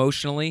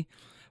 emotionally,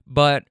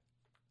 but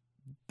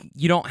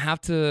you don't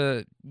have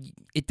to,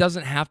 it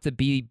doesn't have to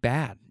be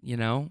bad,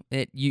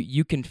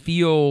 you can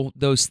feel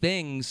those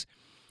things,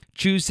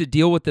 choose to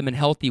deal with them in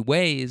healthy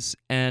ways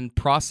and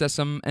process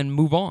them and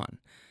move on.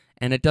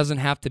 And it doesn't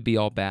have to be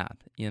all bad,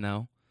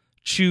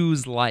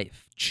 choose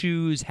life,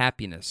 choose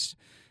happiness.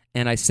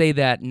 And I say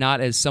that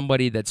not as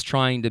somebody that's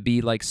trying to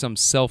be like some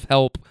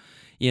self-help,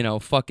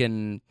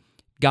 fucking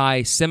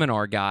guy,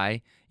 seminar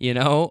guy,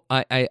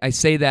 I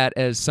say that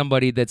as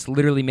somebody that's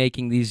literally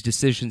making these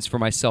decisions for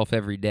myself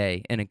every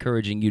day and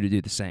encouraging you to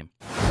do the same.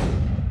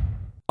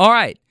 All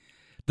right,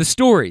 the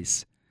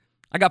stories.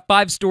 I got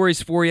 5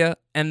 stories for you,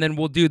 and then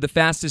we'll do the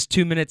fastest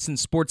 2 minutes in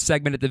sports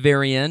segment at the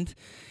very end.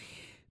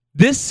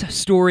 This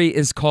story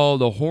is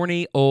called A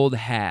Horny Old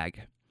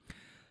Hag.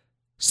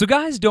 So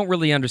guys don't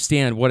really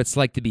understand what it's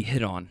like to be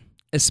hit on,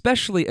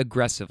 especially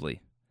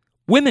aggressively.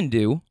 Women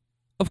do.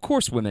 Of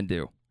course women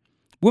do.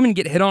 Women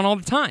get hit on all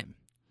the time.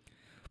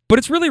 But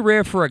it's really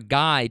rare for a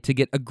guy to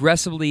get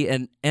aggressively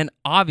and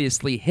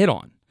obviously hit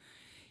on.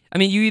 I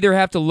mean, you either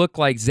have to look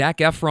like Zac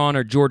Efron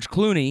or George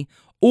Clooney,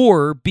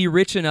 or be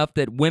rich enough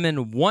that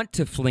women want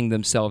to fling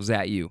themselves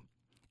at you.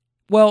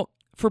 Well,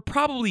 for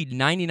probably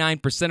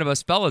 99% of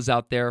us fellas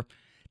out there,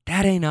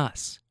 that ain't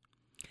us.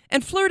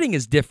 And flirting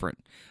is different.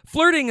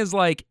 Flirting is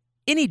like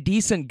any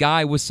decent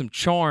guy with some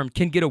charm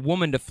can get a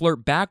woman to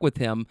flirt back with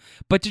him,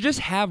 but to just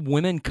have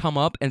women come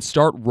up and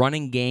start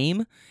running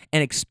game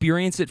and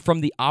experience it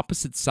from the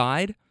opposite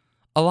side,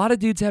 a lot of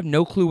dudes have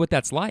no clue what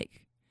that's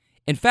like.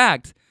 In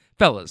fact,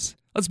 fellas,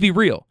 let's be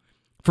real.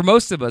 For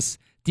most of us,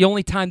 the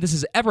only time this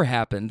has ever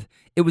happened,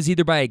 it was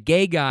either by a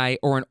gay guy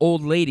or an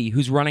old lady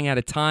who's running out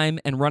of time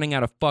and running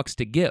out of fucks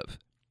to give.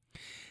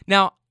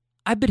 Now,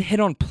 I've been hit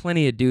on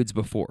plenty of dudes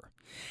before,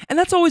 and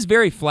that's always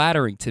very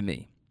flattering to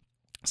me.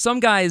 Some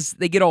guys,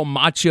 they get all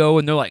macho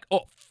and they're like,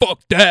 oh,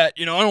 fuck that,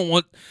 I don't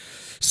want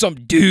some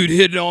dude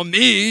hitting on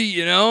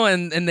me,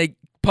 and they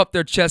puff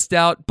their chest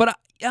out. But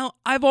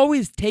I've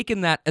always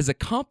taken that as a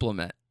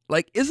compliment.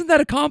 Like, isn't that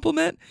a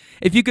compliment?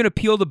 If you can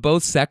appeal to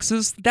both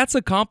sexes, that's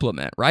a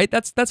compliment, right?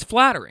 That's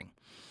flattering.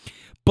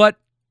 But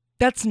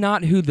that's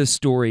not who this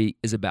story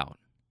is about,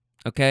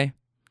 okay?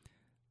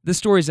 This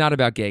story is not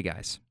about gay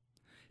guys.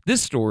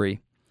 This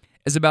story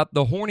is about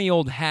the horny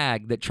old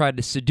hag that tried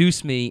to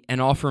seduce me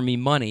and offer me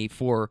money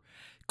for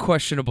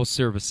questionable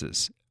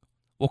services.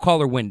 We'll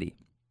call her Wendy.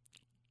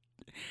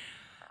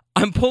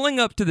 I'm pulling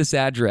up to this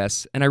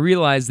address, and I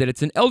realize that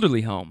it's an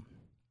elderly home.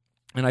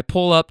 And I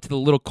pull up to the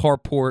little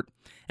carport,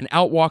 and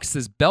out walks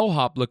this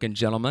bellhop-looking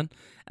gentleman,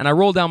 and I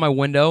roll down my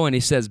window, and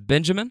he says,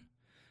 Benjamin?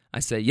 I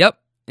say, yep.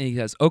 And he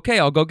says, okay,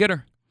 I'll go get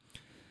her.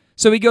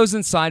 So he goes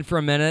inside for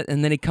a minute,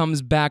 and then he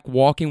comes back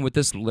walking with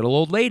this little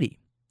old lady.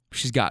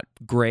 She's got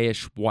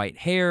grayish white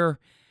hair,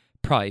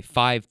 probably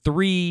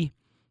 5'3",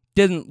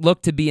 didn't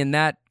look to be in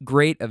that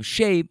great of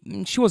shape.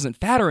 She wasn't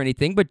fat or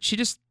anything, but she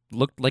just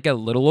looked like a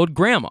little old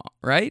grandma,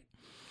 right?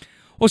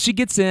 Well, she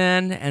gets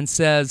in and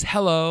says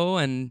hello,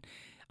 and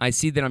I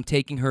see that I'm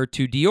taking her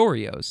to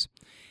Diorio's.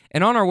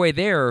 And on our way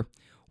there,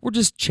 we're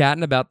just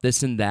chatting about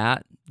this and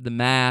that, the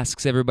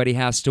masks everybody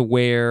has to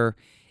wear,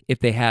 if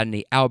they had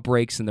any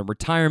outbreaks in the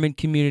retirement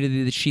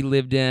community that she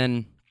lived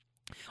in,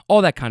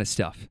 all that kind of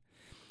stuff.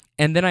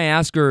 And then I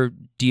ask her,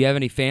 do you have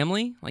any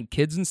family, like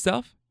kids and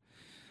stuff?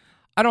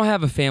 I don't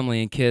have a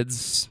family and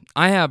kids.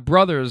 I have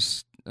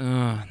brothers.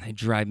 They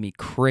drive me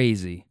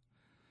crazy.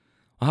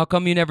 Well, how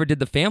come you never did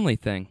the family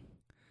thing?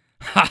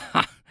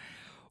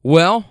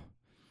 Well,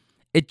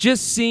 it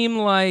just seemed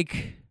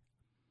like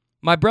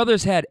my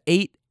brothers had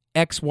 8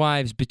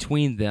 ex-wives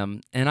between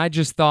them, and I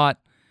just thought,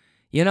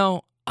 I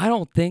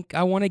don't think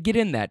I want to get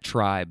in that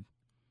tribe.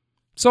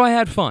 So I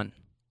had fun.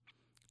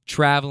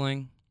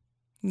 Traveling.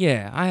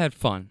 Yeah, I had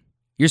fun.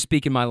 You're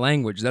speaking my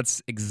language.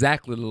 That's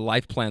exactly the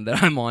life plan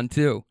that I'm on,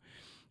 too.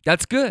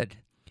 That's good.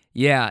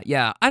 Yeah.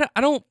 I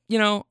don't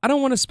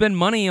want to spend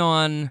money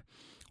on,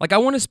 I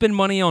want to spend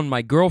money on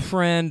my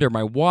girlfriend or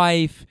my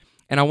wife,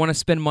 and I want to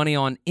spend money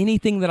on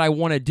anything that I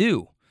want to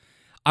do.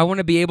 I want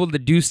to be able to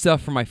do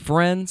stuff for my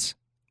friends,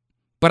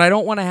 but I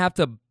don't want to have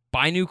to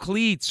buy new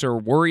cleats or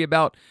worry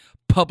about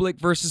public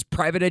versus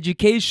private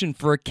education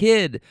for a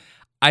kid.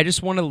 I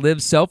just want to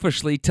live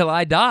selfishly till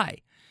I die.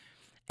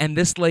 And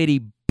this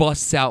lady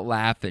busts out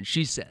laughing.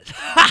 She says,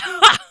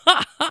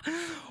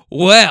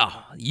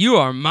 well, you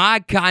are my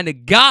kind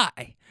of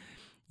guy.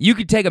 You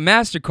can take a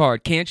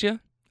MasterCard, can't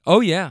you?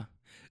 Oh, yeah.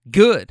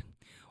 Good.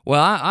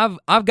 Well,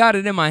 I've got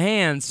it in my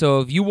hand,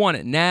 so if you want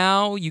it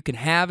now, you can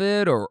have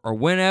it, or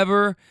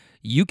whenever,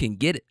 you can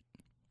get it.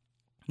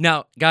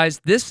 Now, guys,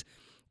 this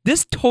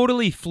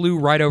totally flew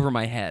right over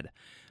my head,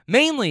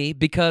 mainly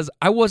because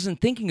I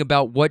wasn't thinking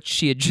about what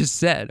she had just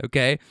said,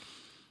 okay?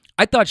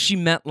 I thought she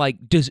meant,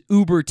 does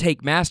Uber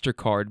take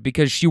MasterCard,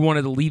 because she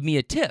wanted to leave me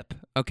a tip,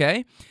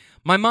 okay?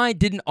 My mind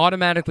didn't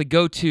automatically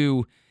go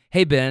to,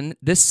 hey, Ben,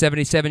 this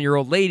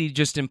 77-year-old lady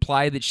just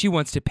implied that she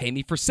wants to pay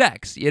me for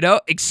sex,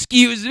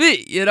 Excuse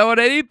me, you know what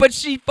I mean? But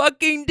she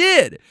fucking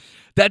did.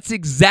 That's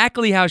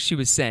exactly how she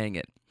was saying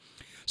it.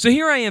 So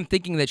here I am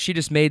thinking that she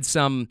just made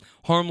some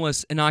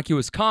harmless,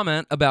 innocuous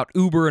comment about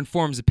Uber and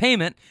forms of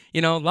payment,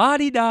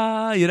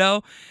 la-di-da,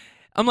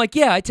 I'm like,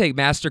 yeah, I take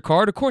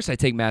MasterCard. Of course I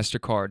take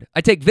MasterCard.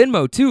 I take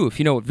Venmo, too, if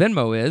you know what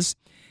Venmo is.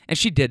 And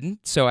she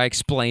didn't, so I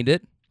explained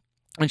it.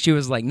 And she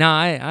was like, nah,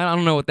 I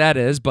don't know what that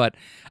is, but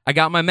I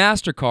got my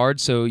MasterCard,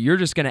 so you're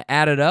just going to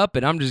add it up,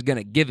 and I'm just going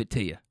to give it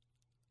to you.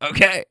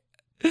 Okay?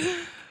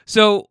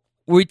 So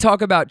we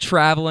talk about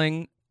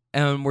traveling,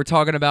 and we're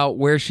talking about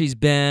where she's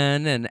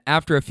been, and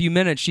after a few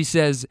minutes, she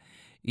says,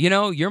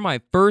 you're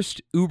my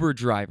first Uber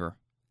driver.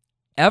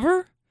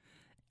 Ever?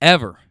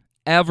 Ever.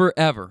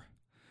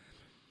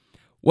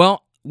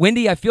 Well,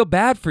 Wendy, I feel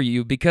bad for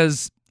you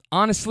because,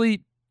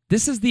 honestly,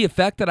 this is the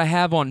effect that I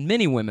have on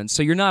many women,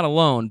 so you're not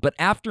alone. But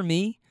after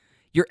me,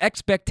 your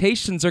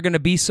expectations are going to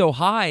be so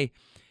high,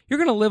 you're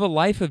going to live a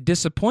life of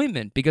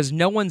disappointment because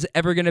no one's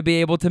ever going to be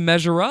able to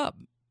measure up.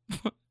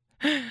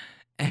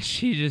 And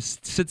she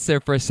just sits there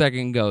for a second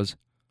and goes,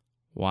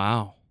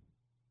 wow.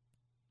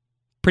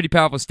 Pretty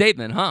powerful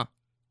statement, huh?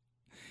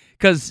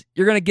 Because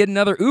you're going to get in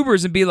other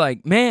Ubers and be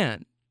like,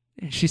 man.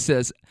 And she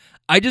says,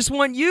 I just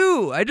want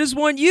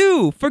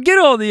you. Forget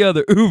all the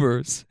other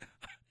Ubers.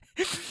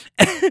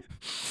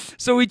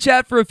 So we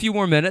chat for a few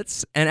more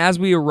minutes, and as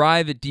we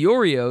arrive at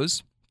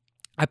Diorio's,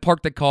 I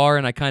park the car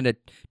and I kind of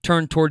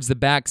turn towards the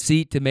back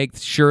seat to make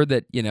sure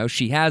that,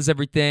 she has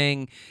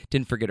everything,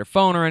 didn't forget her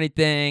phone or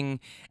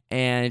anything,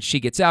 and she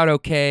gets out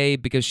okay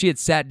because she had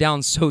sat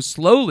down so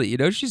slowly.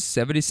 She's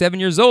 77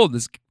 years old.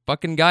 This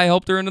fucking guy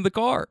helped her into the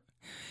car.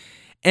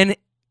 And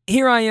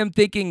here I am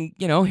thinking,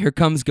 here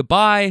comes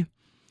goodbye.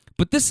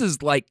 But this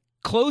is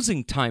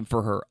closing time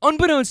for her.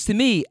 Unbeknownst to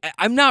me,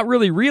 I'm not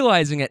really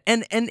realizing it.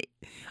 And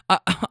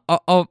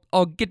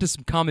I'll get to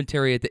some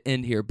commentary at the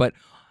end here, but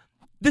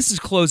this is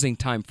closing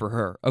time for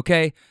her,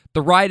 okay?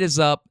 The ride is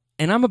up,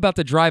 and I'm about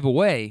to drive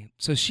away,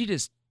 so she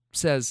just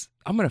says,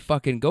 I'm going to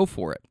fucking go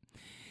for it.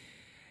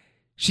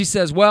 She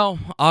says, well,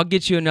 I'll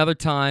get you another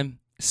time.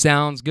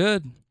 Sounds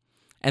good.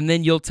 And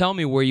then you'll tell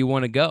me where you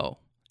want to go,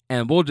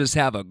 and we'll just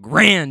have a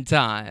grand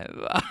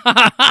time.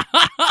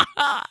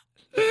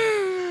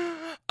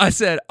 I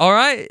said, all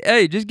right,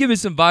 hey, just give me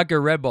some vodka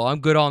Red Bull. I'm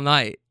good all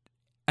night.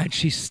 And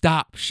she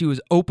stopped. She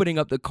was opening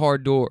up the car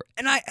door.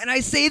 And I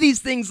say these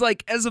things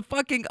like as a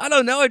fucking, I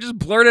don't know, I just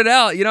blurt it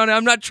out. You know,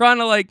 I'm not trying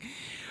to like,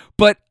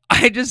 but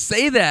I just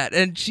say that.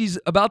 And she's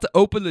about to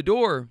open the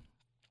door.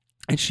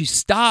 And she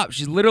stops.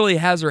 She literally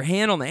has her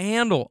hand on the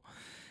handle.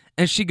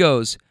 And she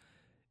goes,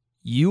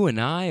 you and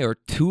I are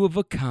two of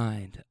a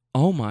kind.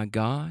 Oh my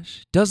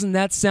gosh. Doesn't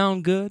that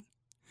sound good?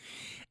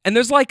 And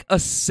there's like a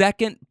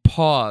second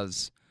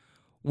pause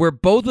where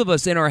both of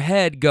us in our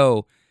head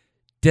go,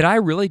 did I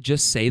really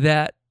just say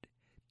that?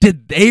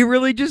 Did they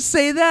really just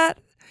say that?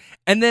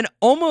 And then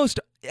almost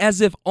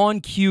as if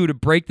on cue to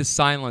break the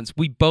silence,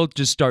 we both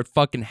just start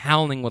fucking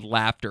howling with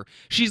laughter.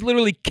 She's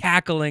literally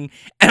cackling,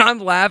 and I'm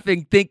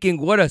laughing, thinking,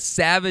 what a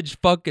savage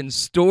fucking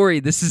story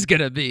this is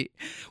gonna be.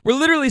 We're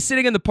literally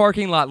sitting in the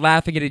parking lot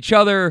laughing at each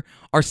other,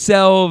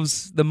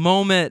 ourselves, the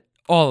moment,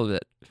 all of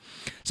it.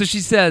 So she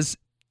says,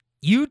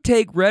 you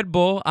take Red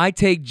Bull, I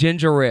take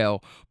ginger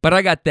ale, but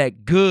I got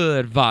that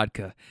good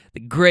vodka, the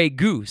Grey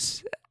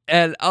Goose.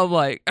 And I'm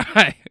like, all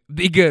right,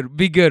 be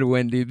good,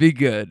 Wendy, be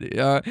good.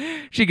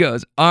 She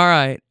goes, all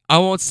right, I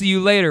won't see you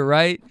later,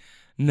 right?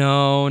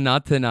 No,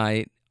 not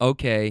tonight.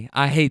 Okay,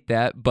 I hate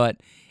that, but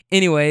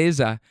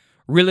anyways, I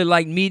really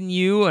like meeting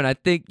you, and I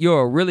think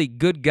you're a really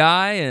good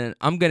guy, and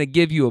I'm going to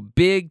give you a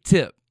big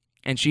tip.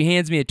 And she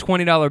hands me a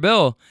 $20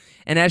 bill,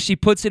 and as she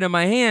puts it in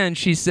my hand,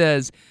 she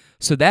says,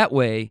 so that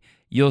way,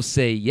 you'll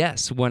say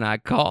yes when I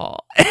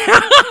call.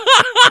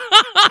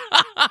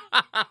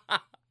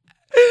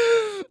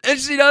 And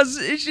she does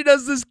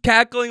this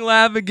cackling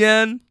laugh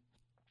again.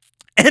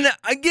 And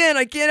again,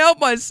 I can't help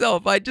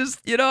myself. I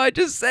just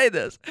say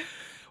this.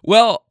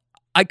 Well,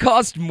 I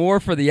cost more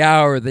for the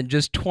hour than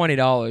just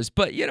 $20,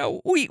 but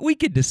we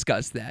could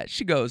discuss that.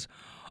 She goes,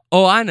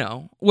 oh, I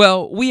know.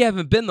 Well, we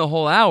haven't been the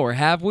whole hour,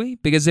 have we?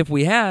 Because if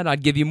we had,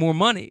 I'd give you more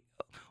money.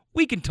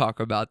 We can talk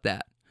about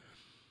that.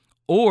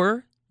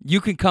 Or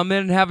you can come in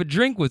and have a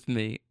drink with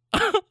me.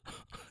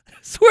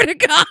 Swear to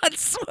God.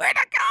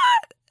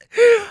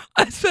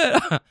 I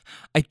said,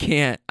 I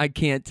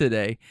can't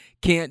today.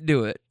 Can't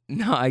do it.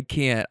 No, I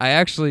can't. I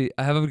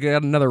haven't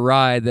got another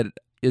ride that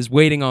is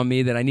waiting on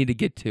me that I need to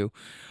get to.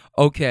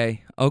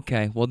 Okay.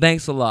 Well,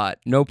 thanks a lot.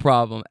 No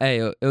problem. Hey,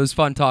 it was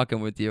fun talking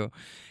with you.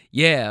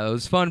 Yeah, it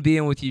was fun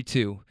being with you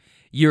too.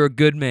 You're a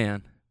good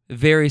man.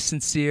 Very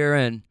sincere,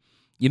 and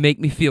you make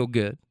me feel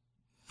good.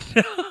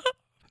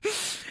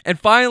 And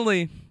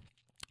finally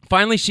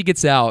she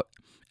gets out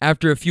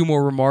after a few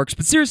more remarks.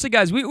 But seriously,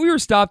 guys, we were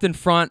stopped in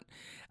front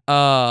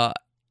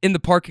in the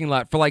parking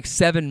lot for like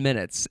 7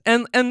 minutes.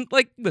 And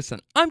like,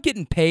 listen, I'm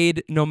getting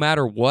paid no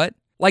matter what.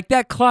 Like,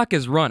 that clock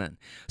is running.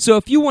 So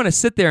if you want to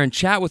sit there and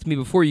chat with me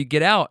before you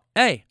get out,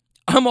 hey,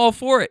 I'm all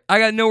for it. I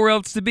got nowhere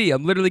else to be.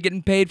 I'm literally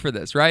getting paid for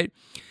this, right?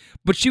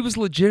 But she was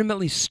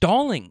legitimately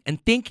stalling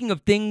and thinking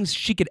of things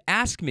she could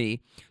ask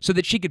me so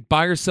that she could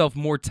buy herself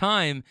more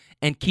time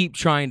and keep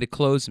trying to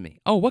close me.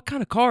 Oh, what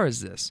kind of car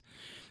is this?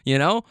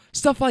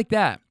 Stuff like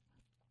that.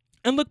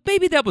 And look,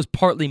 maybe that was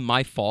partly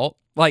my fault.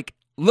 Like,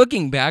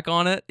 looking back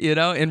on it,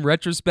 in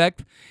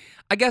retrospect,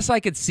 I guess I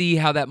could see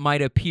how that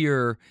might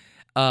appear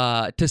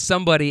to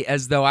somebody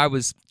as though I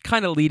was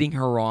kind of leading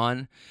her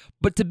on.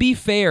 But to be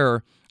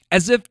fair,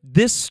 as if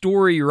this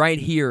story right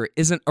here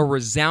isn't a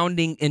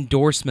resounding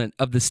endorsement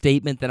of the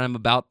statement that I'm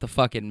about to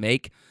fucking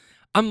make,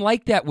 I'm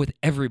like that with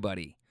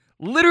everybody.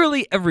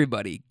 Literally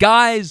everybody.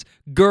 Guys,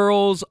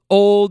 girls,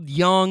 old,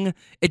 young,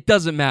 it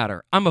doesn't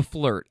matter. I'm a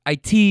flirt. I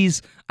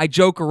tease, I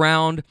joke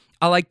around,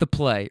 I like to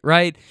play,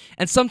 right?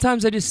 And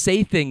sometimes I just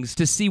say things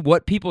to see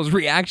what people's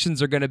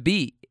reactions are going to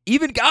be.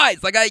 Even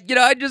guys, like I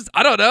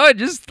don't know,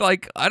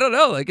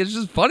 it's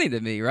just funny to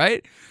me,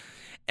 right?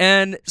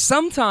 And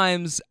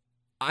sometimes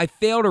I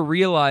fail to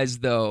realize,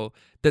 though,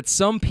 that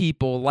some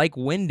people, like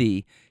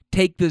Wendy,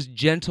 take this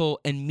gentle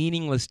and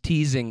meaningless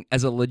teasing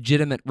as a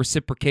legitimate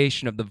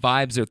reciprocation of the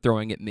vibes they're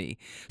throwing at me.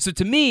 So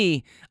to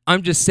me,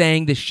 I'm just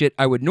saying the shit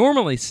I would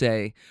normally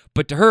say,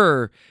 but to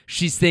her,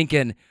 she's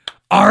thinking,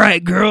 all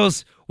right,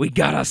 girls, we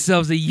got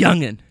ourselves a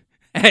youngin'.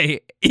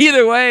 Hey,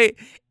 either way,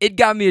 it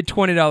got me a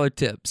 $20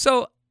 tip.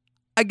 So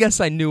I guess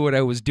I knew what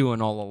I was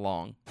doing all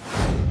along.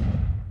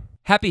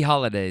 Happy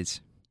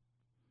holidays.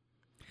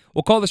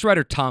 We'll call this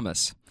writer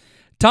Thomas.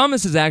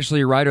 Thomas is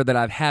actually a writer that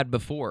I've had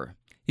before.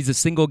 He's a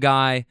single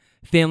guy,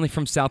 family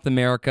from South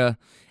America,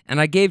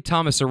 and I gave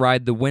Thomas a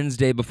ride the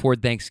Wednesday before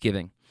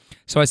Thanksgiving.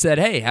 So I said,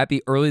 hey,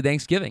 happy early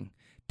Thanksgiving.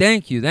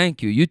 Thank you,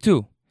 you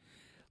too.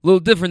 A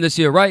little different this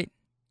year, right?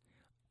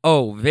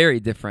 Oh, very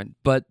different.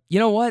 But you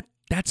know what?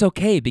 that's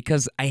okay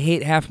because I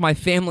hate half my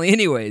family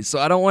anyways, so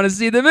I don't want to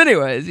see them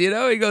anyways, you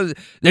know? He goes,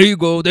 there you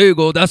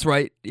go, that's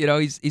right. You know,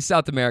 he's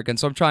South American,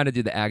 so I'm trying to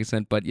do the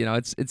accent, but, you know,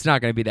 it's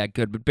not going to be that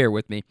good, but bear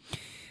with me.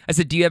 I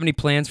said, do you have any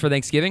plans for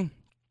Thanksgiving?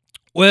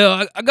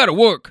 Well, I got to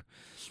work.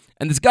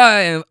 And this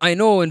guy I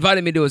know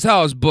invited me to his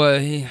house,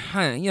 but,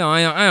 I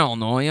don't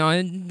know,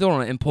 I don't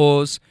want to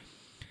impose.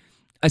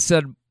 I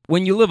said,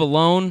 when you live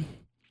alone,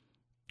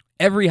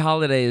 every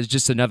holiday is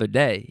just another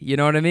day. You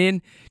know what I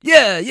mean?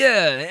 Yeah.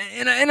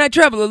 And I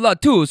travel a lot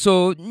too,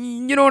 so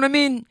you know what I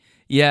mean?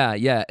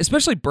 Yeah.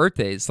 Especially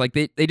birthdays. Like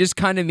they just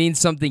kind of mean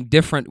something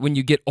different when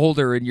you get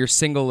older and you're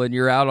single and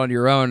you're out on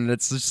your own. And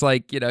it's just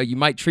like, you know, you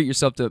might treat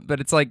yourself to it,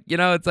 but it's like, you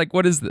know, it's like,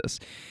 what is this?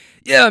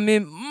 Yeah, I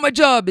mean, my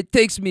job, it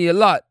takes me a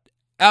lot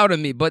out of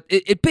me, but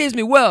it pays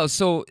me well.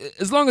 So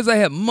as long as I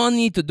have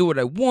money to do what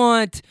I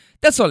want,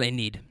 that's all I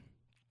need.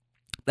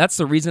 That's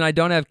the reason I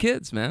don't have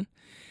kids, man.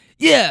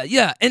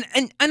 Yeah, and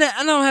I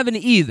don't have any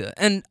either,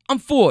 and I'm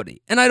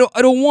 40, and I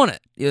don't want it,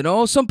 you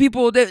know. Some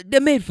people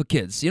they're made for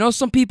kids, you know.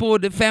 Some people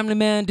they're family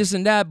man, this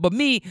and that, but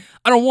me,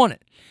 I don't want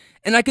it,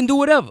 and I can do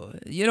whatever,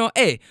 you know.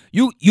 Hey,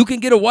 you can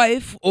get a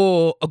wife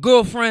or a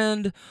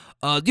girlfriend.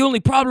 The only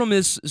problem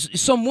is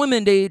some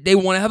women they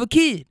want to have a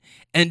kid,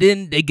 and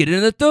then they get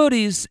in their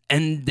 30s,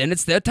 and then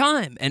it's their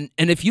time, and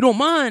if you don't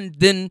mind,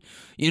 then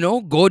you know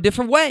go a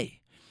different way.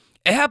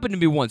 It happened to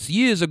me once,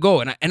 years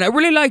ago, and I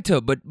really liked her,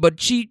 but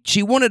she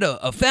wanted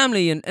a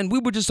family, and we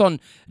were just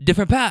on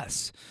different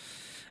paths.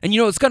 And,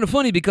 you know, it's kind of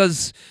funny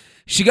because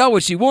she got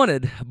what she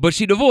wanted, but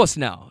she divorced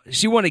now.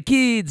 She wanted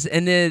kids,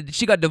 and then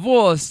she got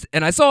divorced,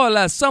 and I saw her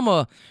last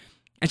summer,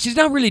 and she's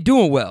not really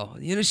doing well.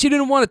 You know, she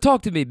didn't want to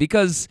talk to me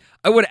because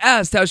I would have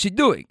asked how she's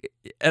doing.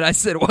 And I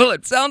said, well,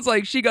 it sounds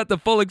like she got the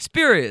full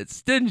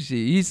experience, didn't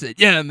she? He said,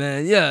 yeah,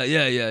 man,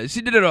 yeah.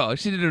 She did it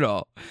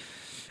all.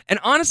 And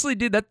honestly,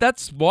 dude,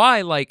 that's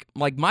why, like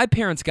my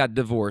parents got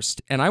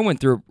divorced, and I went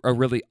through a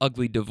really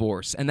ugly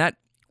divorce, and that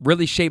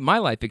really shaped my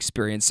life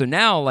experience. So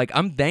now, like,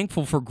 I'm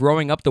thankful for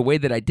growing up the way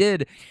that I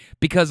did,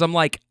 because I'm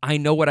like, I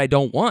know what I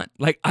don't want.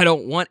 Like, I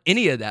don't want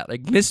any of that.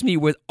 Like, miss me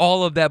with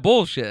all of that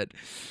bullshit.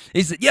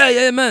 He said,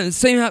 yeah, man,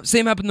 same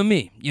happened to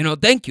me. You know,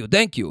 thank you.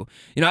 You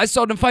know, I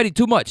saw them fighting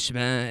too much,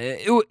 man.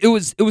 It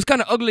was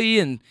kind of ugly,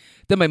 and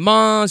then my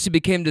mom, she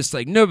became this,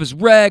 like, nervous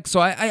wreck,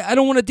 so I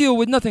don't want to deal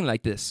with nothing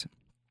like this.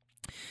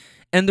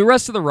 And the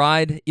rest of the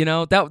ride, you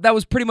know, that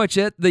was pretty much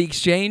it, the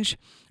exchange,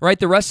 right?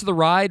 The rest of the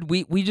ride,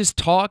 we just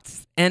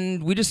talked,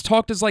 and we just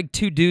talked as like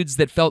two dudes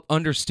that felt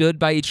understood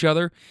by each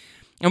other.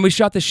 And we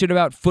shot the shit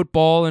about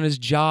football and his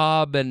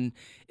job, and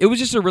it was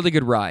just a really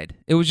good ride.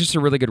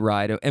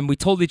 And we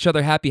told each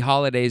other happy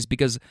holidays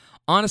because,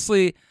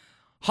 honestly,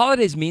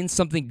 holidays mean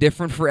something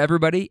different for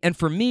everybody. And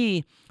for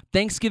me,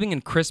 Thanksgiving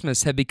and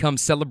Christmas have become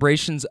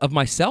celebrations of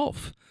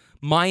myself,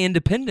 my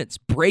independence,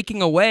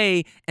 breaking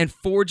away and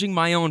forging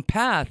my own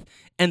path.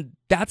 And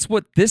that's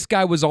what this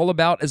guy was all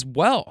about as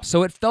well.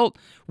 So it felt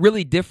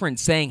really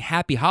different saying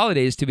happy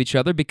holidays to each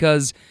other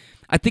because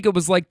I think it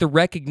was like the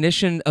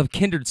recognition of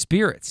kindred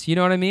spirits. You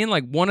know what I mean?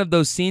 Like one of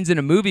those scenes in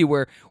a movie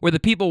where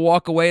the people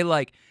walk away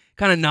like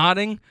kind of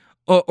nodding,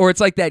 or it's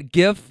like that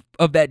gif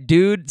of that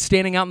dude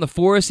standing out in the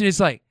forest and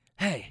he's like,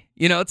 hey,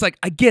 you know, it's like,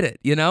 I get it,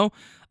 you know?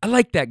 I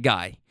like that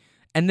guy.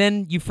 And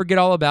then you forget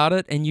all about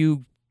it and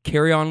you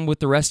carry on with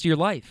the rest of your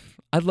life.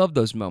 I love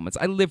those moments.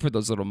 I live for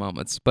those little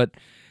moments. But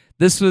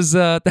this was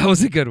that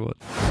was a good one.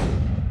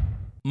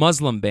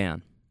 Muslim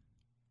ban.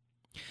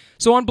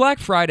 So on Black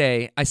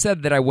Friday, I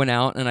said that I went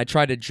out and I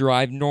tried to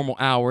drive normal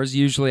hours.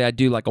 Usually I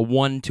do like a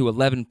 1 to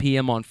 11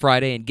 p.m. on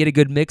Friday and get a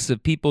good mix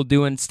of people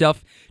doing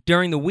stuff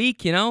during the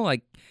week, you know,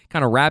 like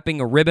kind of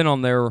wrapping a ribbon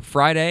on their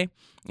Friday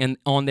and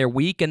on their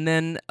week. And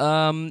then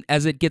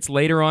as it gets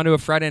later on to a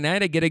Friday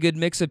night, I get a good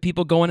mix of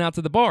people going out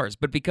to the bars.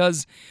 But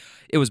because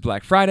it was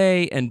Black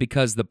Friday, and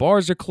because the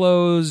bars are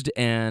closed,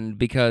 and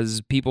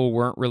because people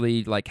weren't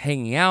really like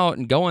hanging out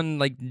and going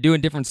like doing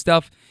different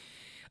stuff,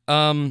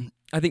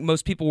 I think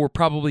most people were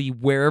probably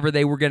wherever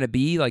they were going to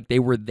be, like they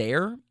were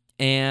there,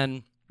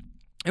 and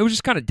it was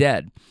just kind of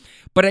dead.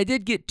 But I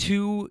did get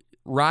 2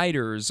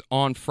 riders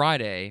on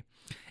Friday,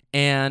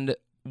 and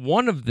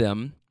one of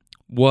them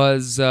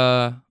was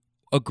a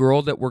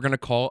girl that we're going to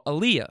call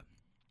Aaliyah.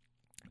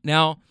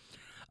 Now,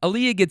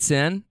 Aaliyah gets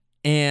in,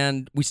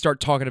 and we start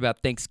talking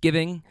about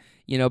Thanksgiving.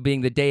 You know,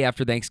 being the day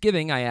after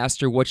Thanksgiving, I asked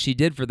her what she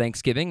did for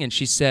Thanksgiving, and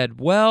she said,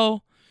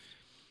 well,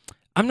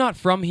 I'm not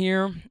from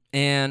here,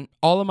 and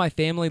all of my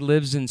family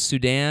lives in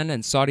Sudan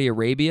and Saudi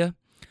Arabia,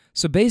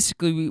 so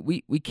basically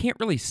we can't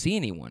really see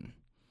anyone.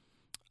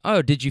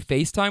 Oh, did you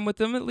FaceTime with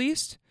them at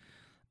least?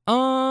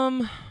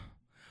 Well,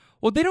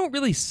 they don't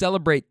really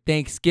celebrate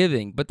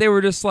Thanksgiving, but they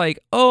were just like,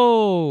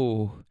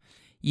 oh,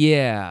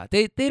 yeah,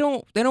 they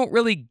don't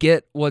really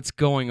get what's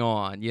going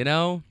on, you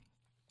know?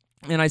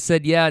 And I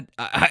said, yeah,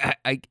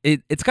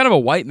 it's kind of a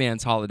white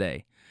man's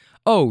holiday.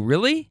 Oh,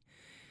 really?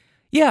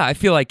 Yeah, I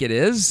feel like it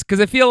is, because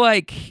I feel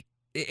like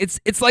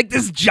it's like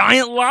this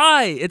giant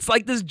lie. It's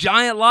like this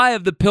giant lie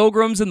of the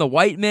pilgrims and the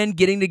white men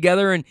getting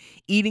together and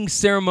eating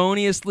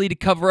ceremoniously to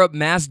cover up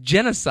mass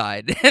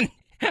genocide.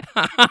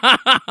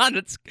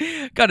 That's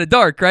kind of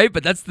dark, right?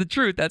 But that's the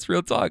truth. That's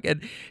real talk.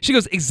 And she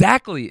goes,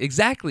 exactly.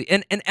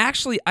 And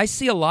actually, I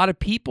see a lot of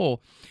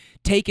people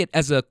take it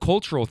as a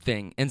cultural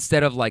thing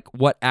instead of like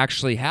what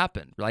actually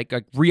happened. Like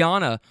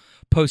Rihanna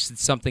posted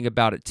something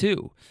about it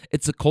too.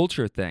 It's a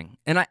culture thing.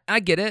 And I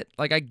get it.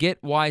 Like I get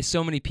why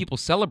so many people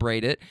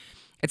celebrate it.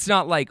 It's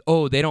not like,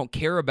 oh, they don't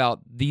care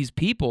about these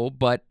people,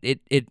 but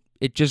it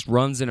just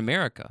runs in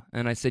America.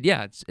 And I said,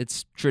 yeah,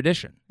 it's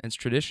tradition. It's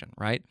tradition,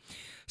 right?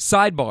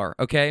 Sidebar,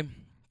 okay?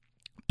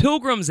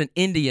 Pilgrims and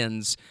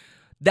Indians,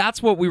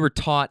 that's what we were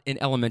taught in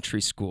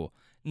elementary school.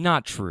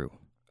 Not true,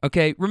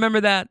 okay? Remember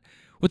that?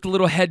 With the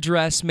little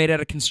headdress made out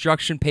of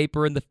construction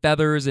paper and the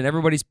feathers and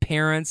everybody's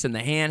parents and the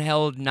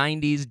handheld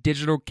 90s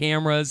digital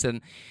cameras,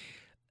 and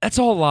that's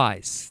all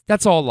lies.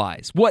 That's all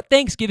lies. What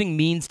Thanksgiving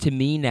means to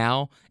me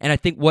now, and I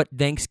think what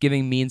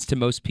Thanksgiving means to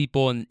most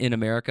people in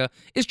America,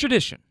 is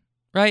tradition,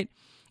 right?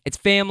 It's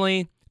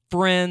family,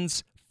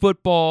 friends,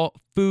 football,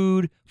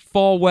 food,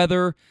 fall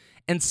weather,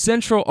 and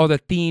central are the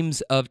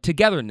themes of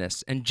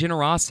togetherness and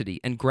generosity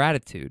and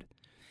gratitude.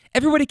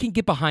 Everybody can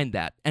get behind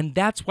that, and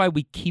that's why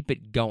we keep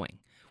it going.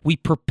 We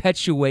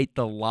perpetuate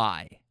the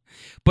lie.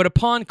 But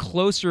upon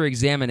closer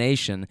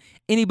examination,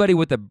 anybody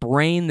with a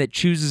brain that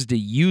chooses to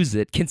use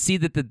it can see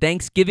that the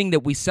Thanksgiving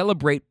that we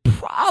celebrate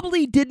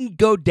probably didn't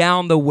go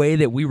down the way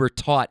that we were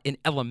taught in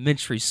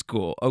elementary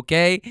school,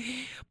 okay?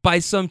 By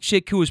some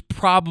chick who was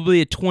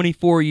probably a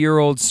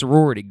 24-year-old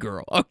sorority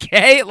girl,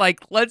 okay? Like,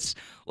 let's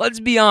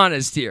be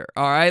honest here,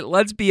 all right?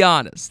 Let's be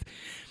honest.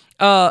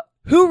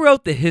 Who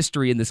wrote the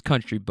history in this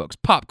country books?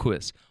 Pop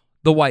quiz.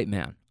 The white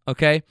man,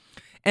 okay?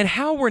 And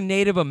how were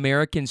Native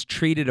Americans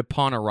treated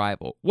upon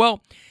arrival?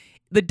 Well,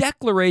 the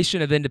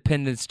Declaration of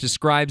Independence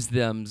describes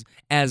them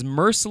as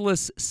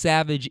merciless,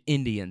 savage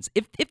Indians.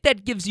 If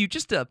that gives you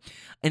just an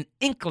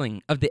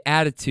inkling of the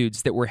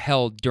attitudes that were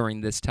held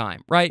during this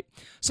time, right?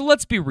 So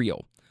let's be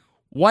real.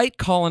 White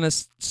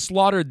colonists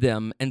slaughtered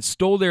them and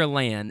stole their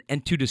land,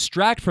 and to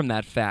distract from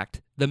that fact,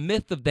 the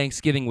myth of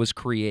Thanksgiving was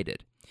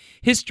created.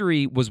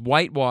 History was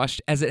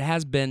whitewashed as it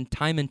has been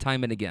time and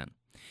time and again.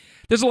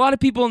 There's a lot of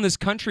people in this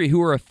country who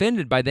are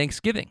offended by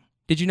Thanksgiving.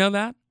 Did you know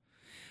that?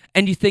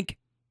 And you think,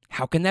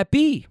 how can that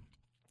be?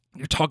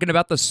 You're talking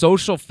about the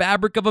social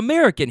fabric of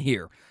American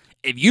here.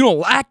 If you don't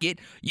like it,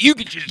 you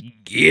can just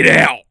get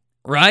out,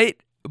 right?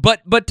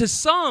 But to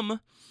some,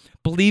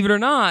 believe it or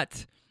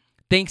not,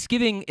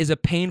 Thanksgiving is a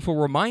painful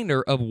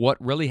reminder of what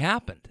really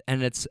happened.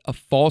 And it's a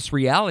false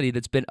reality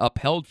that's been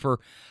upheld for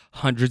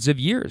hundreds of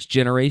years,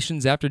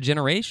 generations after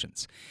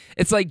generations.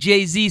 It's like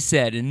Jay-Z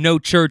said in No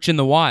Church in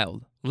the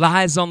Wild.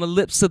 Lies on the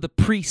lips of the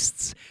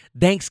priests,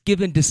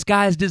 Thanksgiving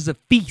disguised as a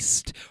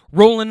feast,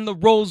 rolling in the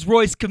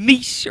Rolls-Royce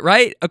Camise,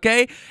 right?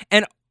 Okay?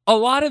 And a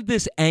lot of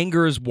this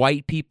angers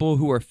white people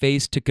who are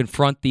faced to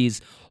confront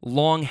these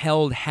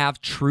long-held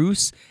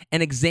half-truths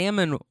and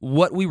examine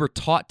what we were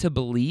taught to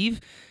believe.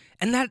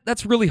 And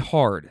that's really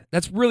hard.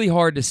 That's really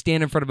hard to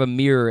stand in front of a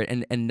mirror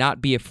and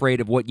not be afraid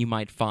of what you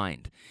might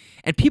find.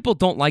 And people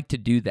don't like to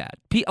do that.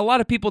 A lot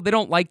of people, they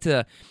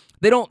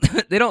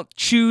don't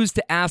choose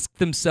to ask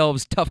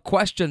themselves tough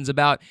questions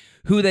about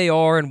who they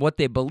are and what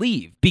they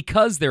believe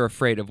because they're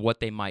afraid of what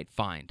they might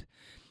find.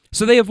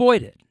 So they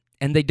avoid it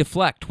and they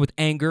deflect with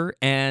anger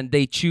and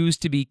they choose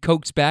to be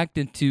coaxed back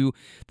into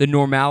the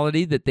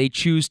normality that they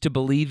choose to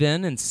believe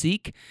in and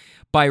seek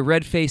by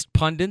red-faced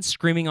pundits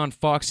screaming on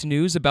Fox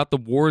News about the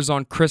wars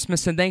on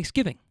Christmas and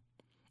Thanksgiving.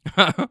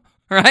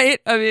 Right?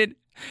 I mean,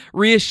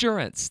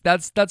 reassurance.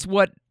 That's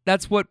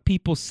what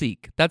people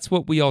seek. That's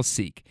what we all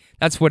seek.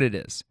 That's what it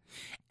is.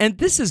 And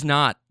this is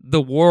not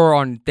the War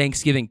on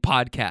Thanksgiving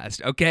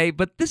podcast, okay?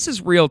 But this is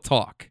real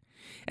talk.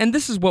 And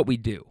this is what we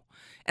do.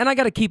 And I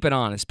got to keep it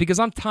honest because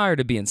I'm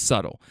tired of being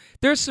subtle.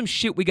 There's some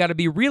shit we got to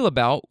be real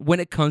about when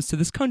it comes to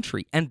this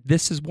country. And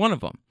this is one of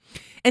them.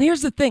 And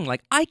here's the thing.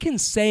 Like, I can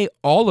say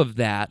all of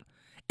that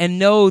and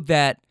know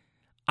that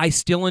I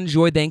still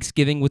enjoy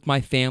Thanksgiving with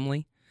my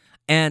family.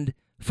 And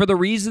for the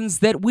reasons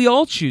that we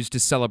all choose to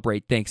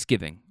celebrate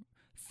Thanksgiving.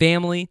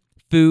 Family,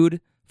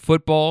 food,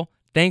 football,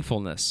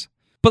 thankfulness.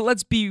 But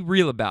let's be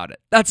real about it.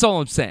 That's all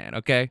I'm saying,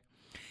 okay?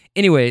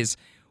 Anyways,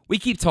 we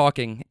keep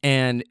talking,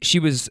 and she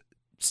was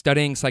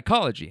studying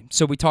psychology.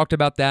 So we talked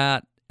about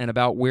that and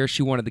about where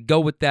she wanted to go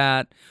with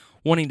that,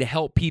 wanting to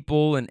help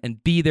people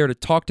and be there to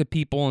talk to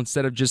people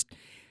instead of just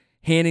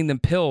handing them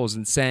pills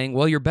and saying,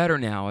 well, you're better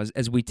now,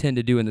 as we tend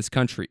to do in this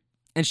country.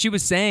 And she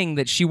was saying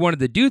that she wanted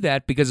to do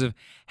that because of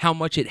how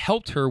much it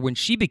helped her when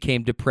she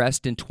became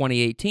depressed in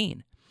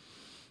 2018.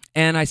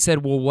 And I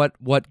said, well,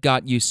 what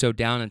got you so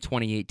down in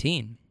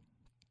 2018?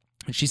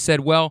 And she said,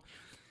 well,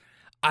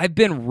 I've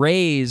been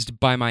raised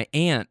by my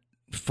aunt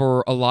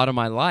for a lot of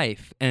my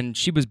life. And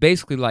she was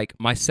basically like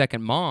my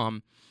second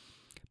mom,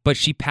 but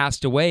she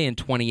passed away in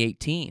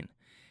 2018.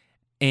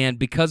 And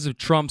because of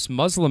Trump's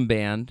Muslim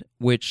ban,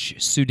 which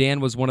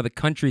Sudan was one of the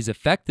countries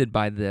affected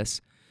by this,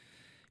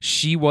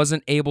 she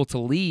wasn't able to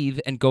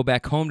leave and go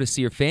back home to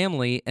see her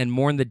family and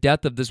mourn the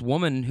death of this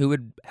woman who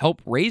had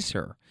helped raise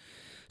her.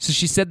 So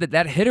she said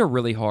that hit her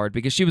really hard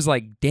because she was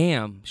like,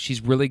 damn,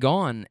 she's really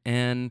gone.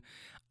 And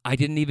I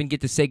didn't even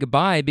get to say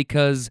goodbye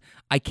because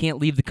I can't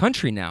leave the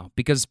country now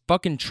because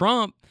fucking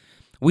Trump,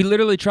 we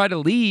literally tried to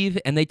leave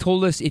and they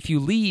told us if you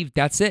leave,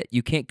 that's it.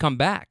 You can't come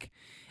back.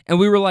 And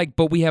we were like,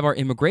 but we have our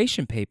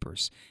immigration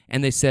papers.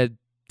 And they said,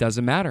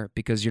 doesn't matter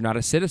because you're not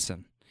a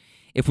citizen.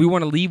 If we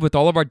want to leave with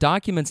all of our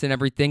documents and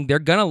everything, they're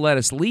going to let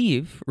us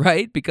leave,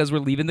 right? Because we're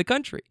leaving the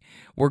country.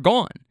 We're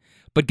gone.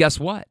 But guess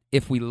what?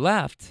 If we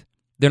left,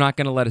 they're not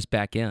going to let us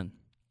back in.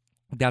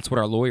 That's what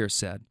our lawyer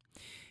said.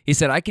 He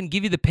said, I can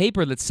give you the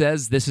paper that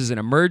says this is an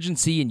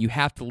emergency and you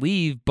have to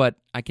leave, but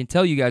I can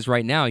tell you guys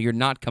right now, you're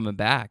not coming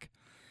back.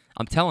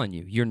 I'm telling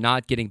you, you're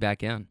not getting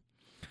back in.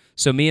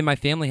 So me and my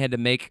family had to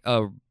make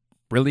a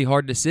really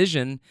hard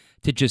decision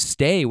to just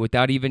stay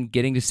without even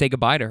getting to say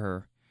goodbye to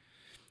her.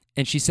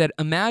 And she said,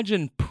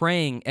 imagine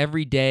praying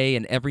every day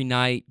and every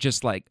night,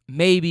 just like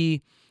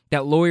maybe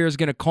that lawyer is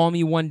going to call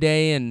me one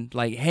day and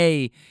like,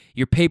 hey,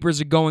 your papers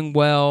are going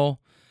well,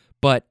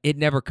 but it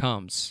never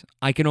comes.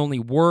 I can only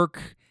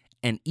work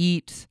and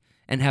eat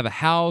and have a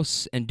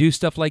house and do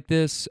stuff like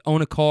this,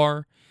 own a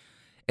car.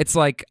 It's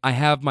like I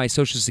have my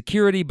Social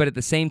Security, but at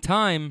the same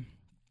time,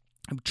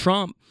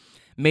 Trump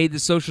made the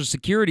Social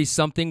Security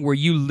something where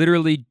you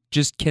literally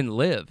just can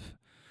live,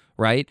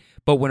 right?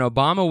 But when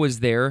Obama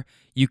was there,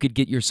 you could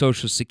get your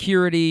Social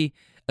Security,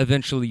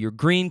 eventually your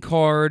green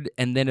card,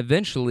 and then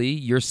eventually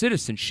your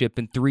citizenship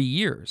in 3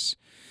 years.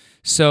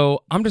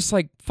 So I'm just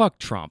like, fuck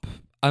Trump.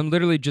 I'm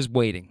literally just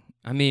waiting.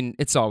 I mean,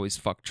 it's always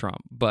fuck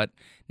Trump, but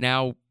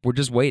now we're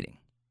just waiting.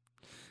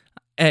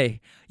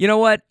 Hey, you know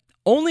what?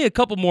 Only a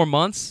couple more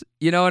months,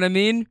 you know what I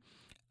mean?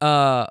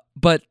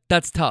 But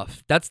that's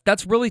tough.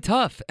 That's really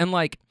tough. And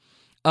like,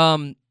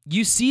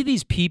 you see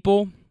these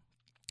people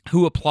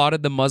who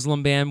applauded the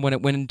Muslim ban when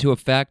it went into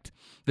effect,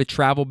 the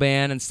travel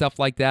ban and stuff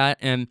like that,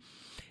 and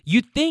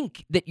you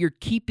think that you're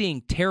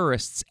keeping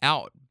terrorists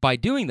out by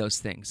doing those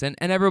things. And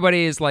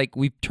everybody is like,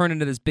 we've turned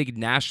into this big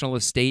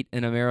nationalist state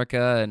in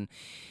America, and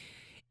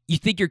you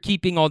think you're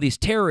keeping all these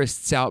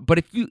terrorists out.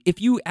 But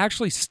if you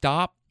actually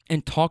stop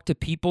and talk to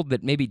people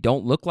that maybe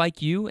don't look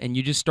like you, and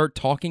you just start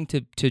talking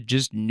to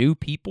just new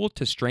people,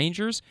 to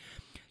strangers,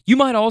 you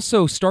might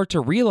also start to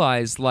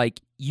realize,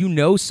 like, you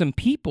know some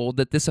people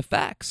that this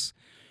affects.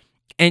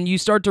 And you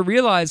start to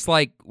realize,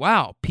 like,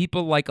 wow,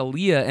 people like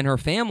Aaliyah and her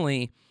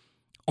family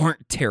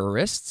aren't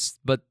terrorists,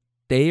 but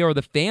they are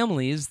the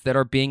families that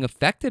are being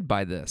affected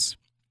by this.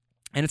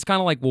 And it's kind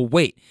of like, well,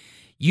 wait,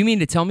 you mean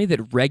to tell me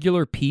that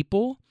regular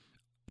people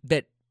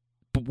that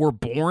were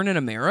born in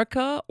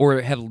America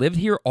or have lived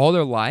here all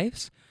their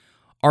lives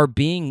are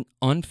being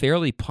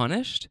unfairly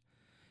punished?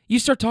 You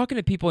start talking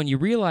to people and you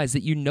realize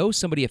that you know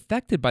somebody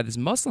affected by this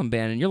Muslim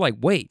ban, and you're like,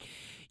 wait,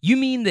 you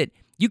mean that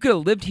you could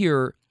have lived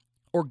here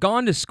or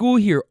gone to school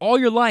here all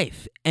your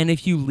life, and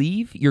if you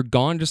leave, you're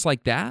gone just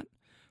like that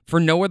for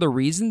no other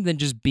reason than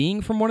just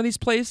being from one of these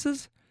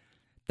places?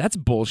 That's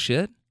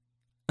bullshit.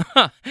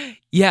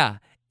 Yeah,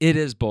 it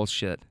is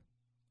bullshit.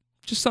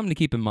 Just something to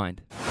keep in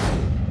mind.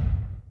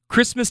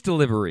 Christmas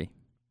delivery.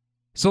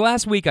 So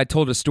last week I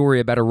told a story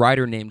about a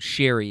writer named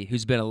Sherry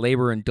who's been a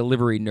labor and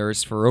delivery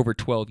nurse for over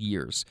 12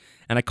 years,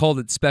 and I called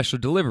it Special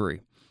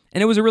Delivery.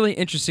 And it was a really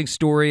interesting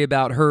story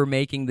about her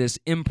making this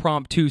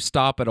impromptu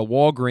stop at a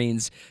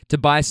Walgreens to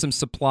buy some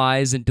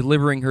supplies and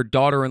delivering her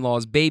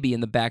daughter-in-law's baby in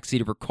the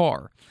backseat of her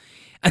car.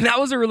 And that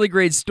was a really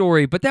great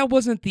story, but that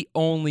wasn't the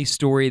only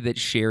story that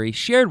Sherry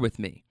shared with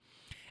me.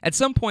 At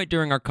some point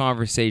during our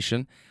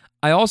conversation,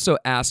 I also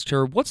asked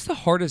her, what's the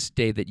hardest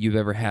day that you've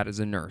ever had as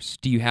a nurse?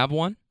 Do you have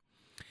one?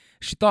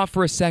 She thought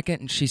for a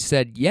second and she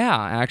said, yeah,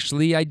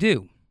 actually, I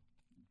do.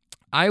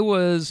 I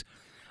was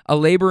a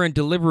labor and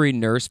delivery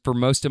nurse for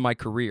most of my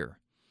career,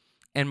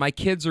 and my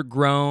kids are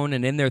grown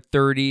and in their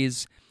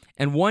 30s,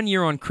 and one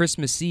year on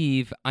Christmas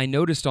Eve, I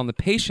noticed on the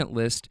patient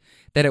list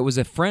that it was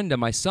a friend of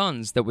my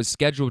son's that was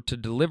scheduled to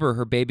deliver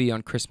her baby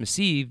on Christmas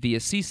Eve via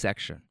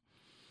C-section.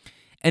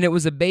 And it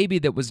was a baby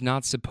that was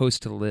not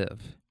supposed to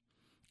live.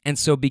 And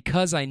so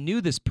because I knew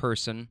this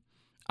person,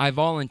 I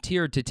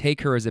volunteered to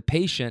take her as a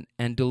patient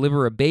and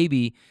deliver a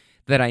baby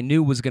that I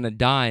knew was going to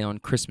die on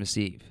Christmas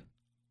Eve.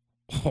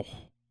 Oh,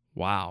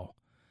 wow.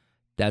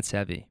 That's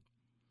heavy.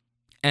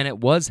 And it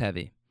was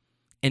heavy.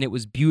 And it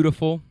was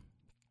beautiful.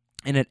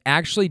 And it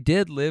actually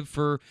did live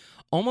for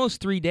almost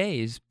 3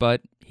 days,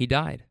 but he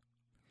died.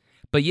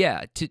 But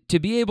yeah, to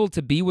be able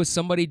to be with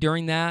somebody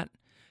during that,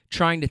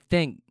 trying to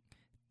think,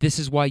 this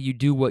is why you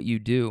do what you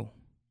do.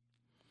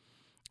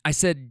 I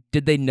said,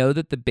 did they know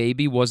that the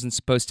baby wasn't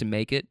supposed to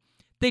make it?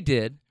 They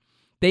did.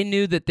 They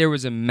knew that there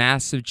was a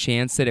massive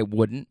chance that it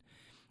wouldn't.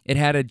 It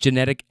had a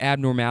genetic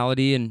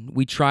abnormality, and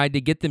we tried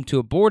to get them to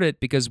abort it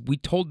because we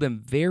told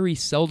them very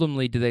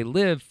seldomly do they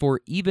live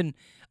for even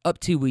up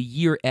to a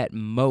year at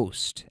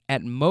most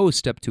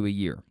up to a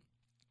year.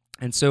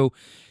 And so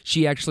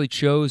she actually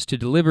chose to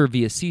deliver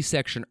via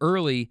C-section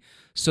early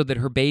so that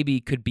her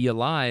baby could be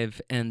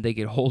alive and they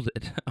could hold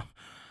it.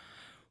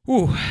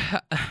 Ooh,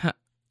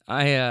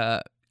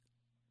 I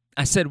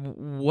said,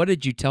 what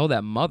did you tell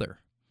that mother?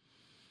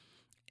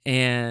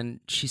 And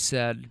she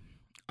said,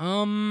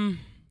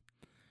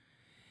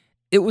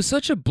 It was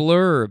such a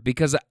blur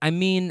because,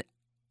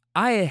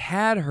 I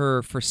had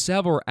her for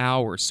several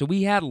hours, so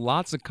we had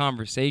lots of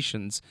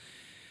conversations.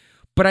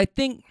 But I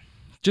think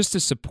just to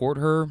support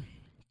her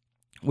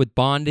with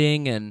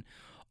bonding and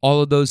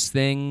all of those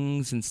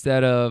things,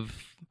 instead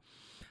of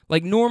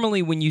like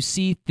normally when you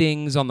see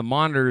things on the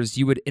monitors,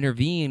 you would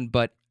intervene,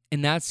 but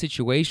in that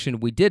situation,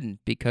 we didn't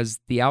because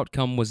the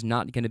outcome was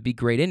not going to be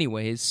great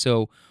anyways,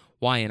 so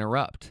why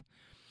interrupt?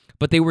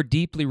 But they were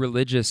deeply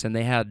religious, and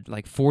they had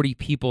like 40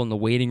 people in the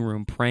waiting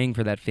room praying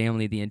for that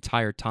family the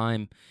entire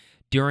time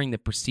during the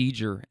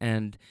procedure.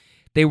 And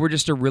they were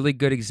just a really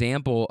good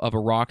example of a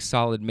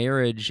rock-solid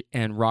marriage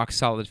and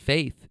rock-solid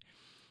faith.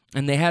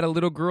 And they had a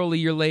little girl a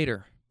year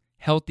later,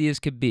 healthy as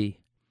could be,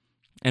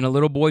 and a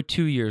little boy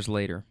 2 years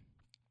later.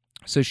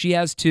 So she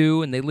has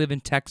two, and they live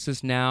in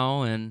Texas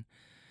now.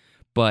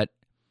 But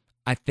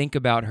I think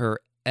about her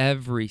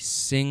every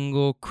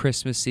single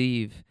Christmas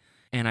Eve,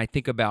 and I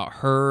think about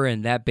her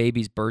and that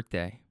baby's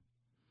birthday.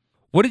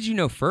 What did you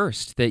know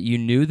first? That you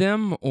knew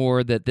them,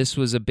 or that this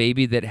was a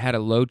baby that had a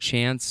low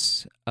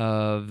chance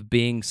of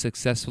being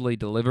successfully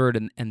delivered,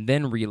 and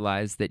then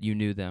realized that you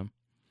knew them?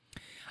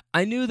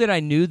 I knew that I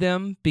knew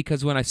them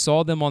because when I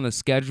saw them on the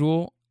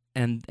schedule,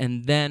 and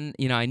then,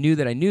 I knew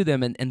that I knew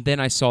them, and then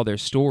I saw their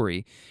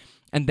story.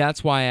 And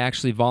that's why I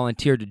actually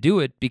volunteered to do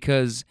it,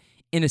 because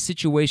in a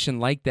situation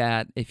like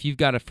that, if you've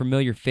got a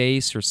familiar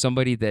face or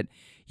somebody that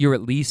you're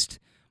at least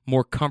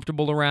more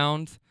comfortable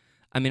around,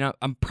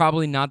 I'm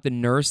probably not the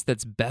nurse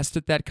that's best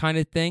at that kind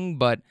of thing,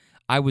 but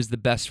I was the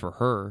best for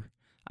her.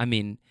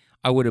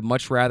 I would have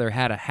much rather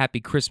had a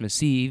happy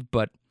Christmas Eve,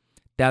 but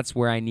that's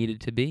where I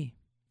needed to be.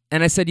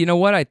 And I said, you know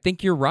what? I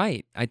think you're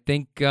right. I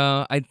think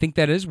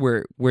that is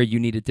where you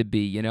needed to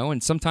be,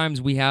 And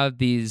sometimes we have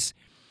these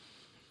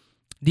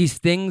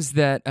things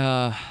that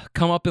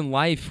come up in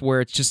life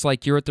where it's just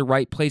like you're at the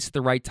right place at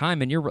the right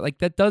time, and you're like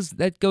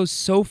that goes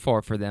so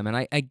far for them. And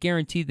I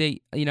guarantee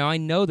they, I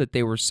know that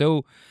they were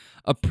so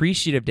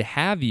appreciative to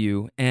have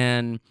you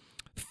and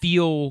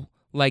feel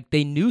like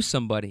they knew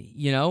somebody,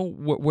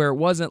 where it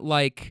wasn't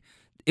like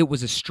it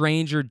was a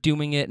stranger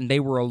doing it and they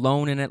were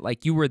alone in it.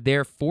 Like you were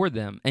there for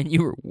them and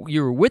you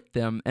were with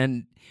them,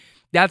 and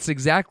that's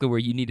exactly where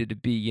you needed to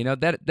be.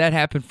 That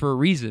happened for a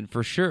reason,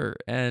 for sure.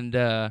 And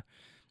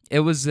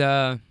it was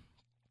I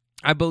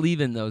believe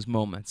in those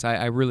moments.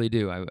 I really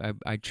do.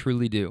 I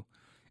truly do.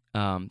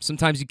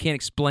 Sometimes you can't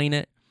explain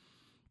it,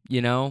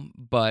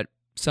 but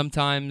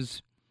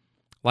sometimes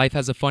life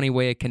has a funny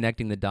way of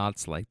connecting the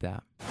dots like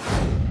that.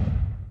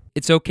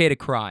 It's okay to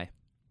cry.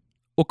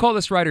 We'll call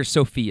this writer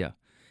Sophia.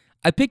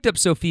 I picked up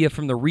Sophia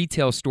from the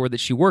retail store that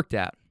she worked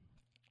at,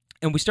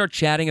 and we start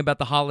chatting about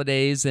the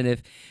holidays and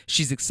if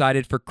she's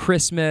excited for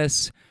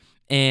Christmas,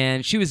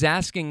 and she was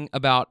asking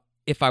about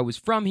if I was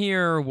from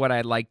here, what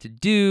I'd like to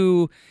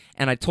do,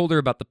 and I told her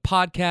about the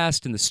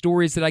podcast and the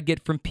stories that I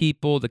get from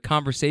people, the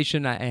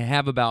conversation I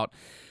have about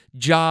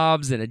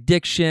jobs and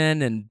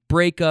addiction and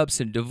breakups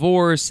and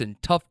divorce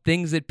and tough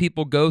things that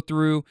people go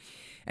through.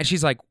 And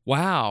she's like,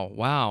 wow,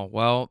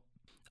 well,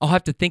 I'll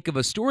have to think of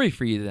a story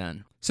for you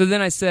then. So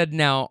then I said,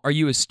 now, are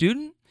you a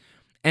student?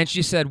 And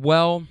she said,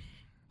 well,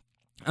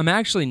 I'm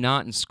actually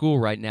not in school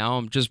right now.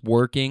 I'm just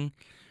working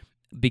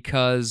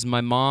because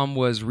my mom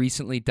was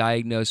recently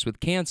diagnosed with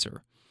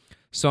cancer.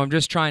 So I'm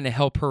just trying to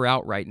help her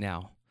out right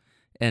now.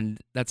 And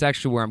that's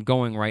actually where I'm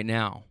going right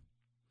now.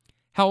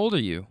 How old are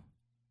you?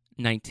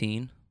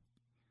 19.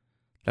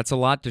 That's a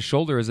lot to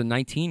shoulder as a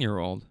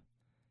 19-year-old.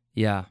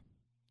 Yeah.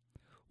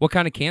 What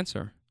kind of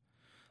cancer?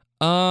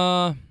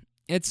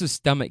 It's a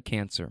stomach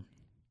cancer.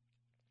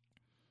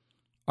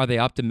 Are they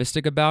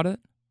optimistic about it?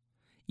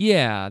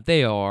 Yeah,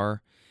 they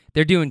are.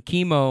 They're doing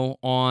chemo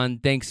on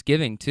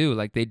Thanksgiving, too.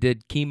 Like, they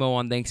did chemo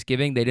on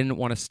Thanksgiving. They didn't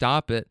want to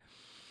stop it.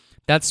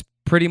 That's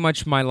pretty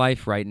much my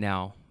life right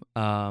now.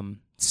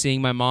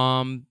 Seeing my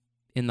mom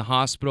in the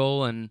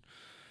hospital and,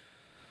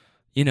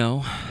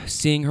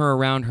 seeing her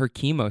around her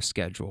chemo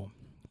schedule.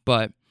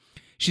 But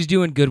she's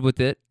doing good with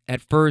it.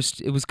 At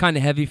first, it was kind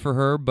of heavy for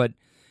her, but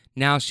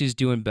now she's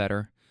doing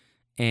better.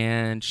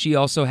 And she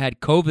also had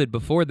COVID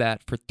before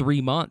that for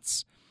 3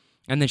 months.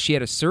 And then she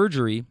had a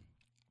surgery,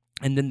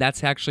 and then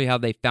that's actually how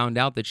they found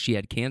out that she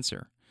had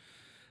cancer.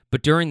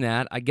 But during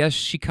that, I guess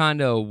she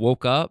kind of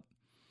woke up,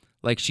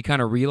 like she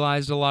kind of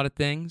realized a lot of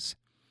things.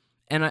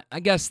 And I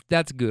guess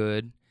that's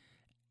good.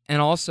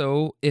 And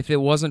also, if it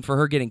wasn't for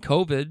her getting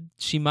COVID,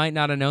 she might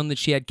not have known that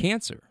she had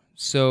cancer.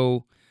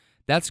 So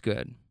that's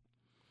good.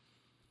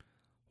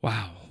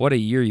 Wow, what a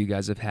year you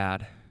guys have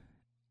had.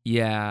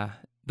 Yeah,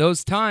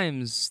 those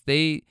times,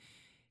 they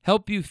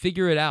help you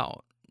figure it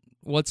out.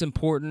 What's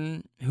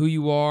important, who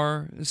you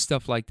are,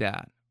 stuff like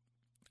that.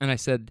 And I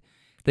said,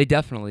 they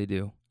definitely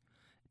do.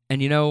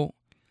 And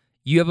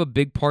you have a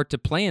big part to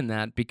play in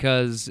that,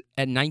 because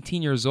at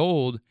 19 years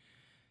old,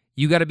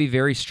 you got to be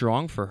very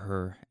strong for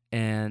her.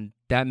 And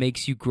that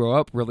makes you grow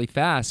up really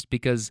fast,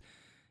 because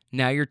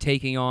now you're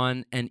taking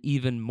on an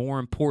even more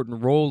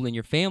important role in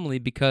your family,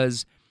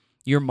 because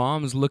your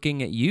mom's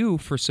looking at you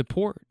for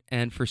support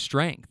and for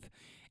strength.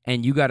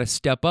 And you got to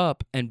step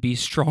up and be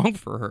strong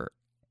for her.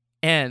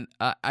 And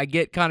I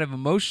get kind of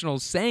emotional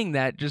saying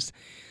that just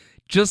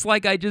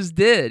like I just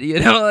did,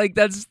 like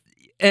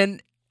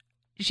and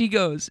she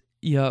goes,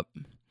 "Yep."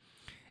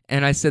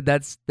 And I said,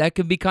 that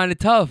can be kind of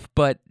tough,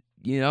 but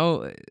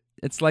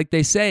it's like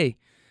they say,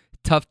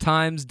 tough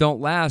times don't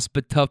last,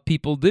 but tough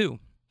people do.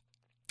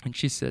 And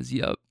she says,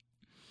 "Yep."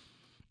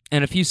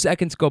 And a few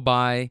seconds go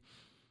by,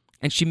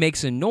 and she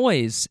makes a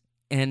noise,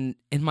 and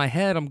in my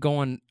head, I'm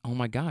going, "Oh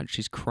my God,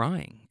 she's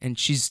crying." And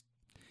she's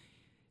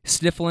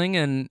sniffling,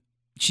 and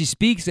she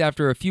speaks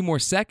after a few more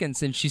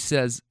seconds, and she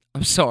says,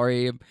 "I'm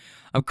sorry,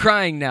 I'm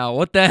crying now.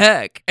 What the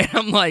heck?" And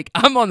I'm like,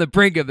 I'm on the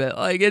brink of it.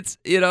 Like, it's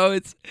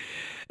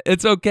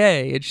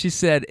okay. And she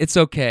said, "It's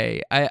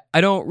okay.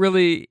 I don't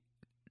really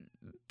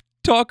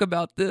talk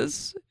about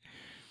this."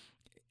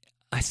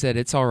 I said,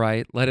 "It's all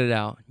right. Let it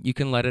out. You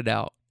can let it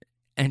out."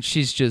 And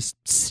she's just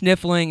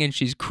sniffling, and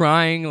she's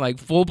crying, like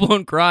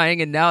full-blown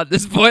crying. And now at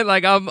this point,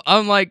 like I'm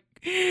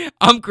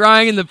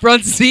crying in the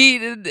front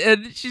seat,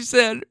 and she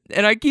said,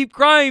 and I keep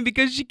crying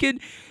because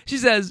she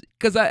says,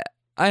 because I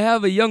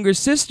have a younger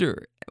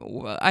sister.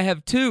 I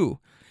have two,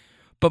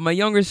 but my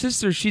younger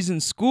sister, she's in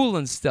school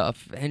and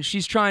stuff, and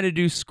she's trying to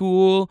do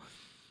school,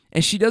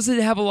 and she doesn't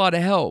have a lot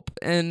of help.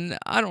 And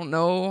I don't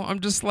know.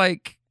 I'm just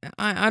like,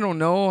 I don't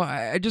know.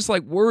 I just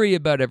like worry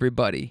about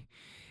everybody.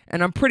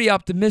 And I'm pretty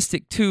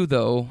optimistic too,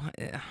 though.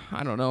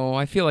 I don't know.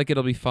 I feel like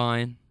it'll be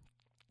fine.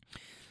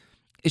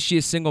 Is she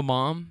a single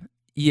mom?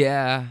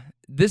 Yeah.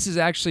 This is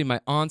actually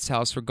my aunt's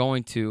house we're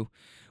going to.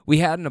 We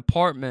had an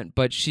apartment,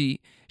 but she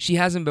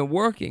hasn't been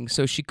working,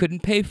 so she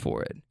couldn't pay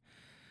for it.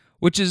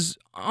 Which is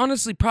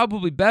honestly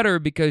probably better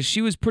because she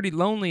was pretty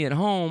lonely at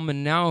home,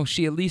 and now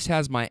she at least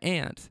has my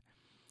aunt.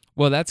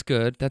 Well, that's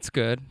good. That's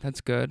good. That's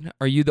good.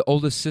 Are you the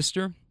oldest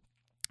sister?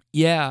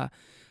 Yeah.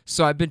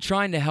 So I've been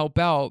trying to help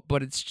out,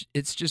 but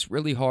it's just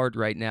really hard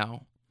right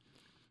now.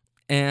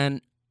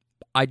 And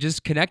I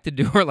just connected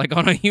to her like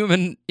on a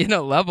human,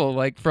 level,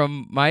 like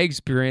from my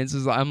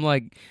experiences. I'm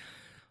like,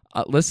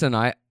 listen,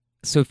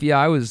 Sophia,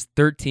 I was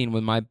 13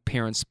 when my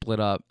parents split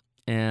up,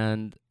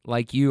 and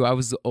like you, I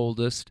was the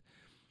oldest,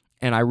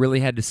 and I really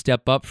had to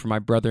step up for my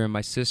brother and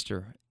my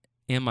sister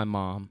and my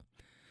mom.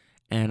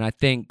 And I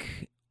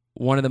think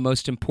one of the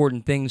most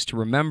important things to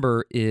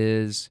remember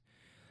is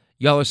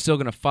y'all are still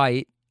going to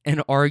fight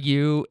and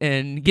argue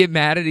and get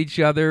mad at each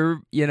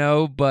other,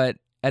 but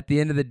at the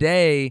end of the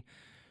day,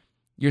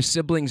 your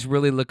siblings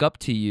really look up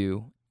to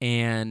you,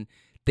 and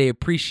they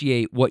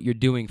appreciate what you're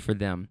doing for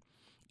them,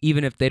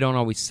 even if they don't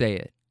always say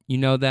it. You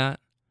know that?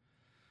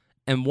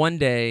 And one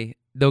day,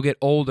 they'll get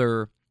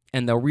older,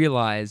 and they'll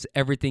realize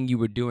everything you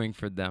were doing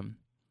for them.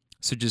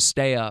 So just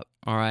stay up,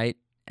 all right?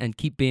 And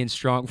keep being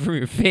strong for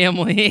your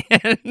family.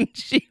 And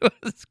she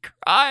was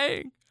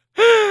crying.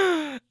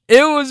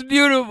 It was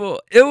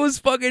beautiful. It was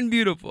fucking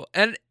beautiful.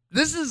 And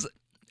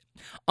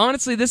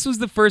honestly, this was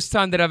the first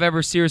time that I've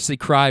ever seriously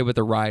cried with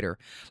a rider.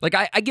 Like,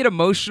 I get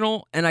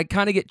emotional, and I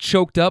kind of get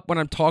choked up when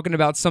I'm talking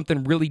about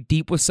something really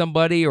deep with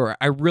somebody, or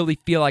I really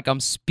feel like I'm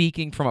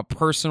speaking from a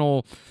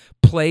personal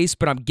place,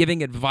 but I'm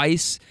giving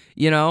advice,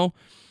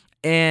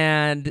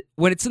 And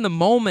when it's in the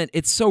moment,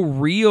 it's so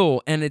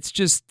real, and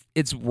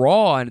it's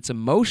raw, and it's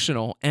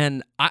emotional,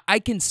 and I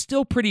can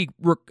still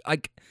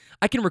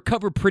I can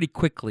recover pretty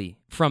quickly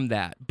from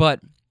that. But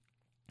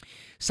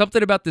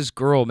something about this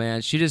girl,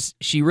 man,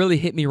 she really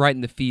hit me right in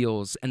the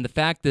feels. And the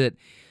fact that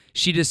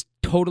she just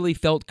totally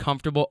felt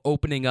comfortable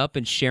opening up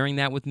and sharing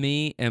that with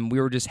me, and we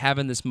were just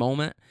having this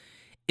moment,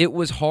 it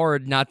was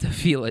hard not to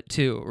feel it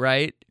too,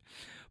 right?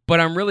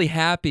 But I'm really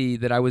happy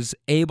that I was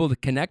able to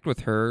connect with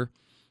her,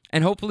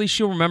 and hopefully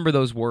she'll remember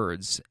those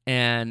words.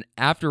 And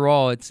after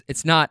all,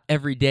 it's not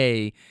every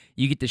day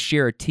you get to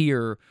share a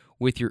tear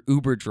with your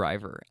Uber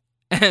driver.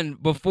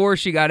 And before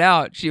she got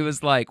out, she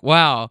was like,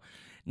 "Wow,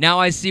 now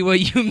I see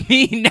what you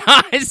mean.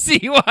 Now I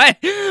see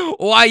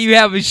why you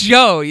have a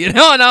show, And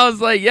I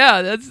was like,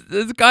 "Yeah, that's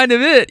kind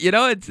of it,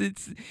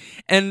 It's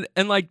and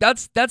like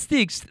that's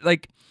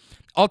like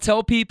I'll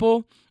tell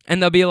people, and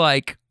they'll be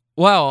like,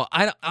 "Well,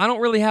 I don't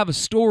really have a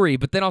story,"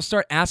 but then I'll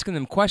start asking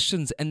them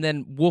questions, and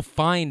then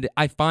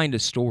I find a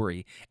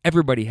story.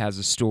 Everybody has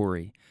a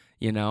story,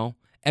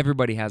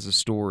 Everybody has a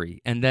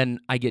story, and then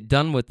I get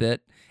done with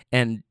it,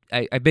 and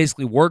I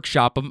basically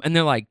workshop them, and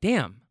they're like,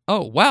 "Damn,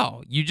 oh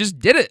wow, you just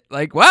did it!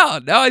 Like, wow,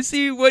 now I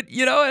see what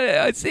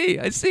I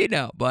see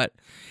now." But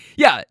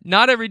yeah,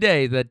 not every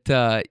day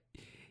that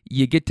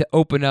you get to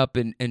open up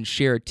and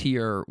share a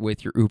tear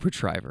with your Uber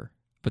driver,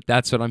 but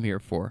that's what I'm here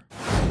for.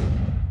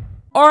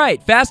 All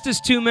right,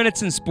 fastest 2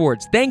 minutes in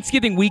sports.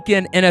 Thanksgiving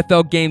weekend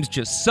NFL games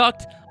just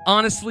sucked.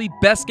 Honestly,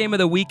 best game of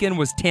the weekend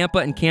was Tampa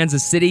and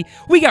Kansas City.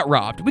 We got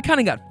robbed. We kind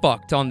of got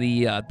fucked on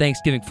the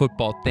Thanksgiving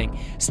football thing.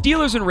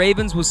 Steelers and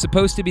Ravens was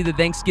supposed to be the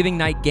Thanksgiving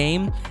night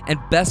game and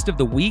best of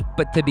the week,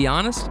 but to be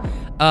honest,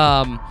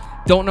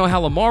 don't know how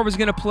Lamar was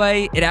going to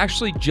play. It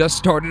actually just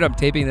started. I'm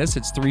taping this.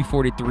 It's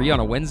 3:43 on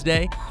a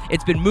Wednesday.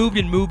 It's been moved,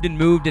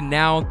 and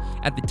now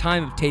at the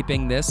time of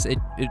taping this, it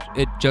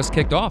just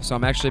kicked off, so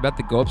I'm actually about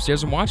to go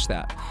upstairs and watch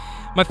that.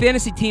 My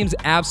fantasy teams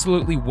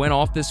absolutely went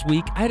off this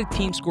week. I had a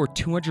team score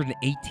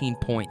 218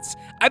 points.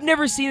 I've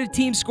never seen a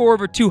team score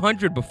over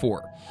 200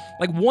 before.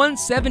 Like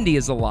 170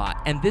 is a lot,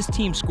 and this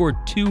team scored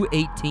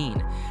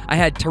 218. I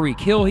had Tyreek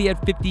Hill, he had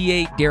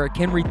 58, Derrick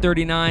Henry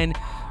 39,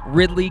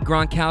 Ridley,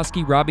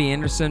 Gronkowski, Robbie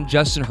Anderson,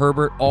 Justin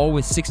Herbert, all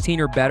with 16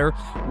 or better.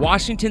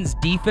 Washington's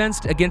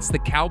defense against the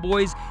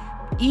Cowboys,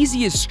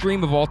 easiest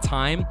stream of all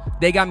time.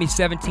 They got me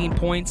 17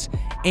 points,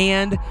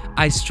 and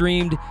I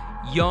streamed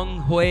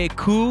Younghoe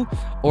Koo,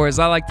 or as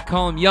I like to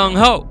call him, Young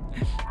Ho.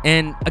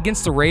 And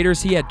against the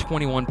Raiders, he had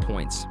 21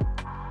 points.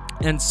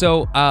 And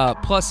so,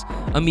 plus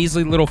a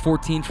measly little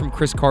 14 from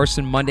Chris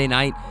Carson Monday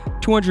night,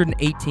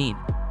 218.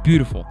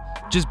 Beautiful.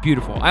 Just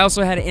beautiful. I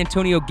also had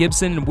Antonio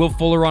Gibson and Will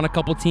Fuller on a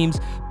couple teams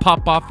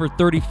pop off for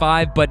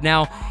 35, but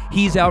now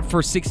he's out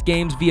for 6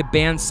 games via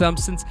banned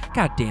substance.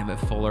 God damn it,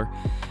 Fuller.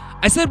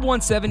 I said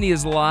 170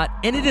 is a lot,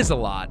 and it is a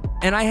lot.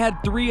 And I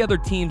had 3 other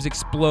teams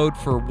explode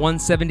for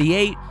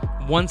 178,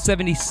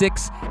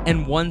 176,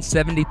 and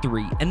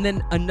 173. And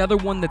then another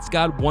one that's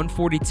got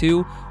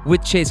 142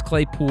 with Chase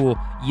Claypool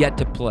yet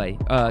to play,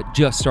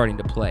 just starting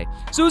to play.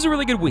 So it was a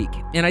really good week.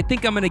 And I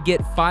think I'm going to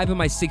get 5 of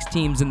my 6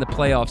 teams in the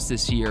playoffs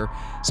this year.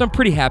 So I'm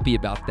pretty happy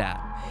about that.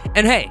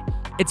 And hey,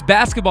 it's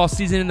basketball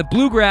season in the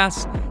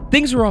Bluegrass.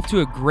 Things are off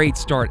to a great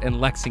start in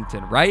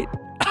Lexington, right?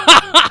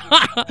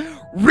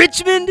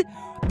 Richmond?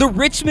 The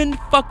Richmond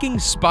fucking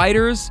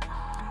Spiders.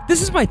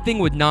 This is my thing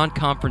with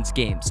non-conference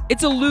games.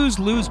 It's a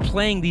lose-lose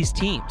playing these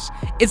teams.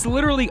 It's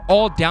literally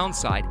all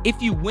downside.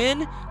 If you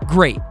win,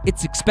 great.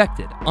 It's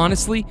expected.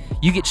 Honestly,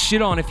 you get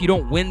shit on if you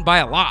don't win by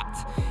a lot.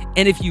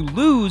 And if you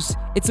lose,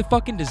 it's a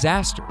fucking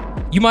disaster.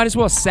 You might as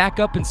well sack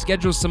up and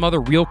schedule some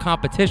other real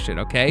competition,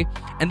 okay?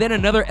 And then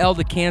another L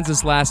to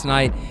Kansas last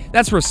night.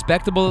 That's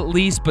respectable at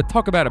least, but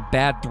talk about a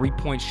bad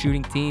 3-point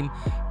shooting team.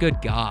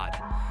 Good God.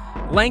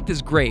 Length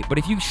is great, but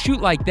if you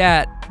shoot like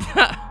that,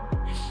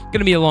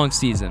 gonna be a long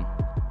season.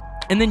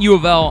 And then U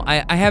of L,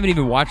 I haven't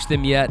even watched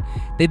them yet.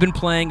 They've been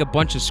playing a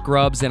bunch of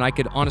scrubs, and I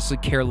could honestly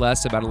care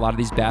less about a lot of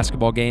these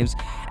basketball games.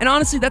 And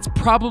honestly, that's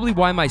probably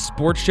why my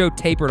sports show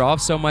tapered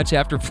off so much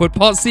after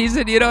football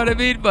season, you know what I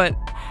mean? But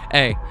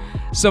hey,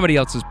 somebody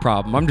else's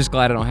problem. I'm just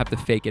glad I don't have to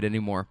fake it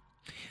anymore.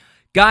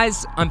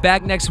 Guys, I'm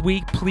back next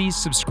week. Please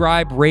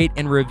subscribe, rate,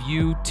 and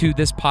review to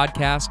this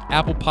podcast.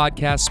 Apple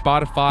Podcasts,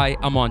 Spotify.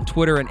 I'm on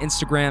Twitter and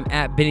Instagram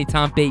at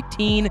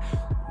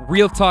BennyTomp18.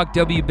 Real Talk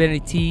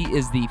WBennyT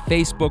is the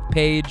Facebook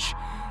page.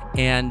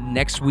 And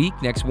next week,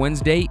 next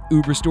Wednesday,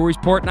 Uber Stories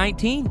Part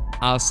 19.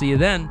 I'll see you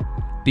then.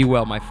 Be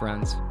well, my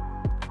friends.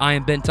 I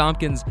am Ben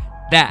Tompkins.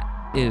 That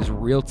is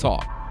Real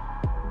Talk.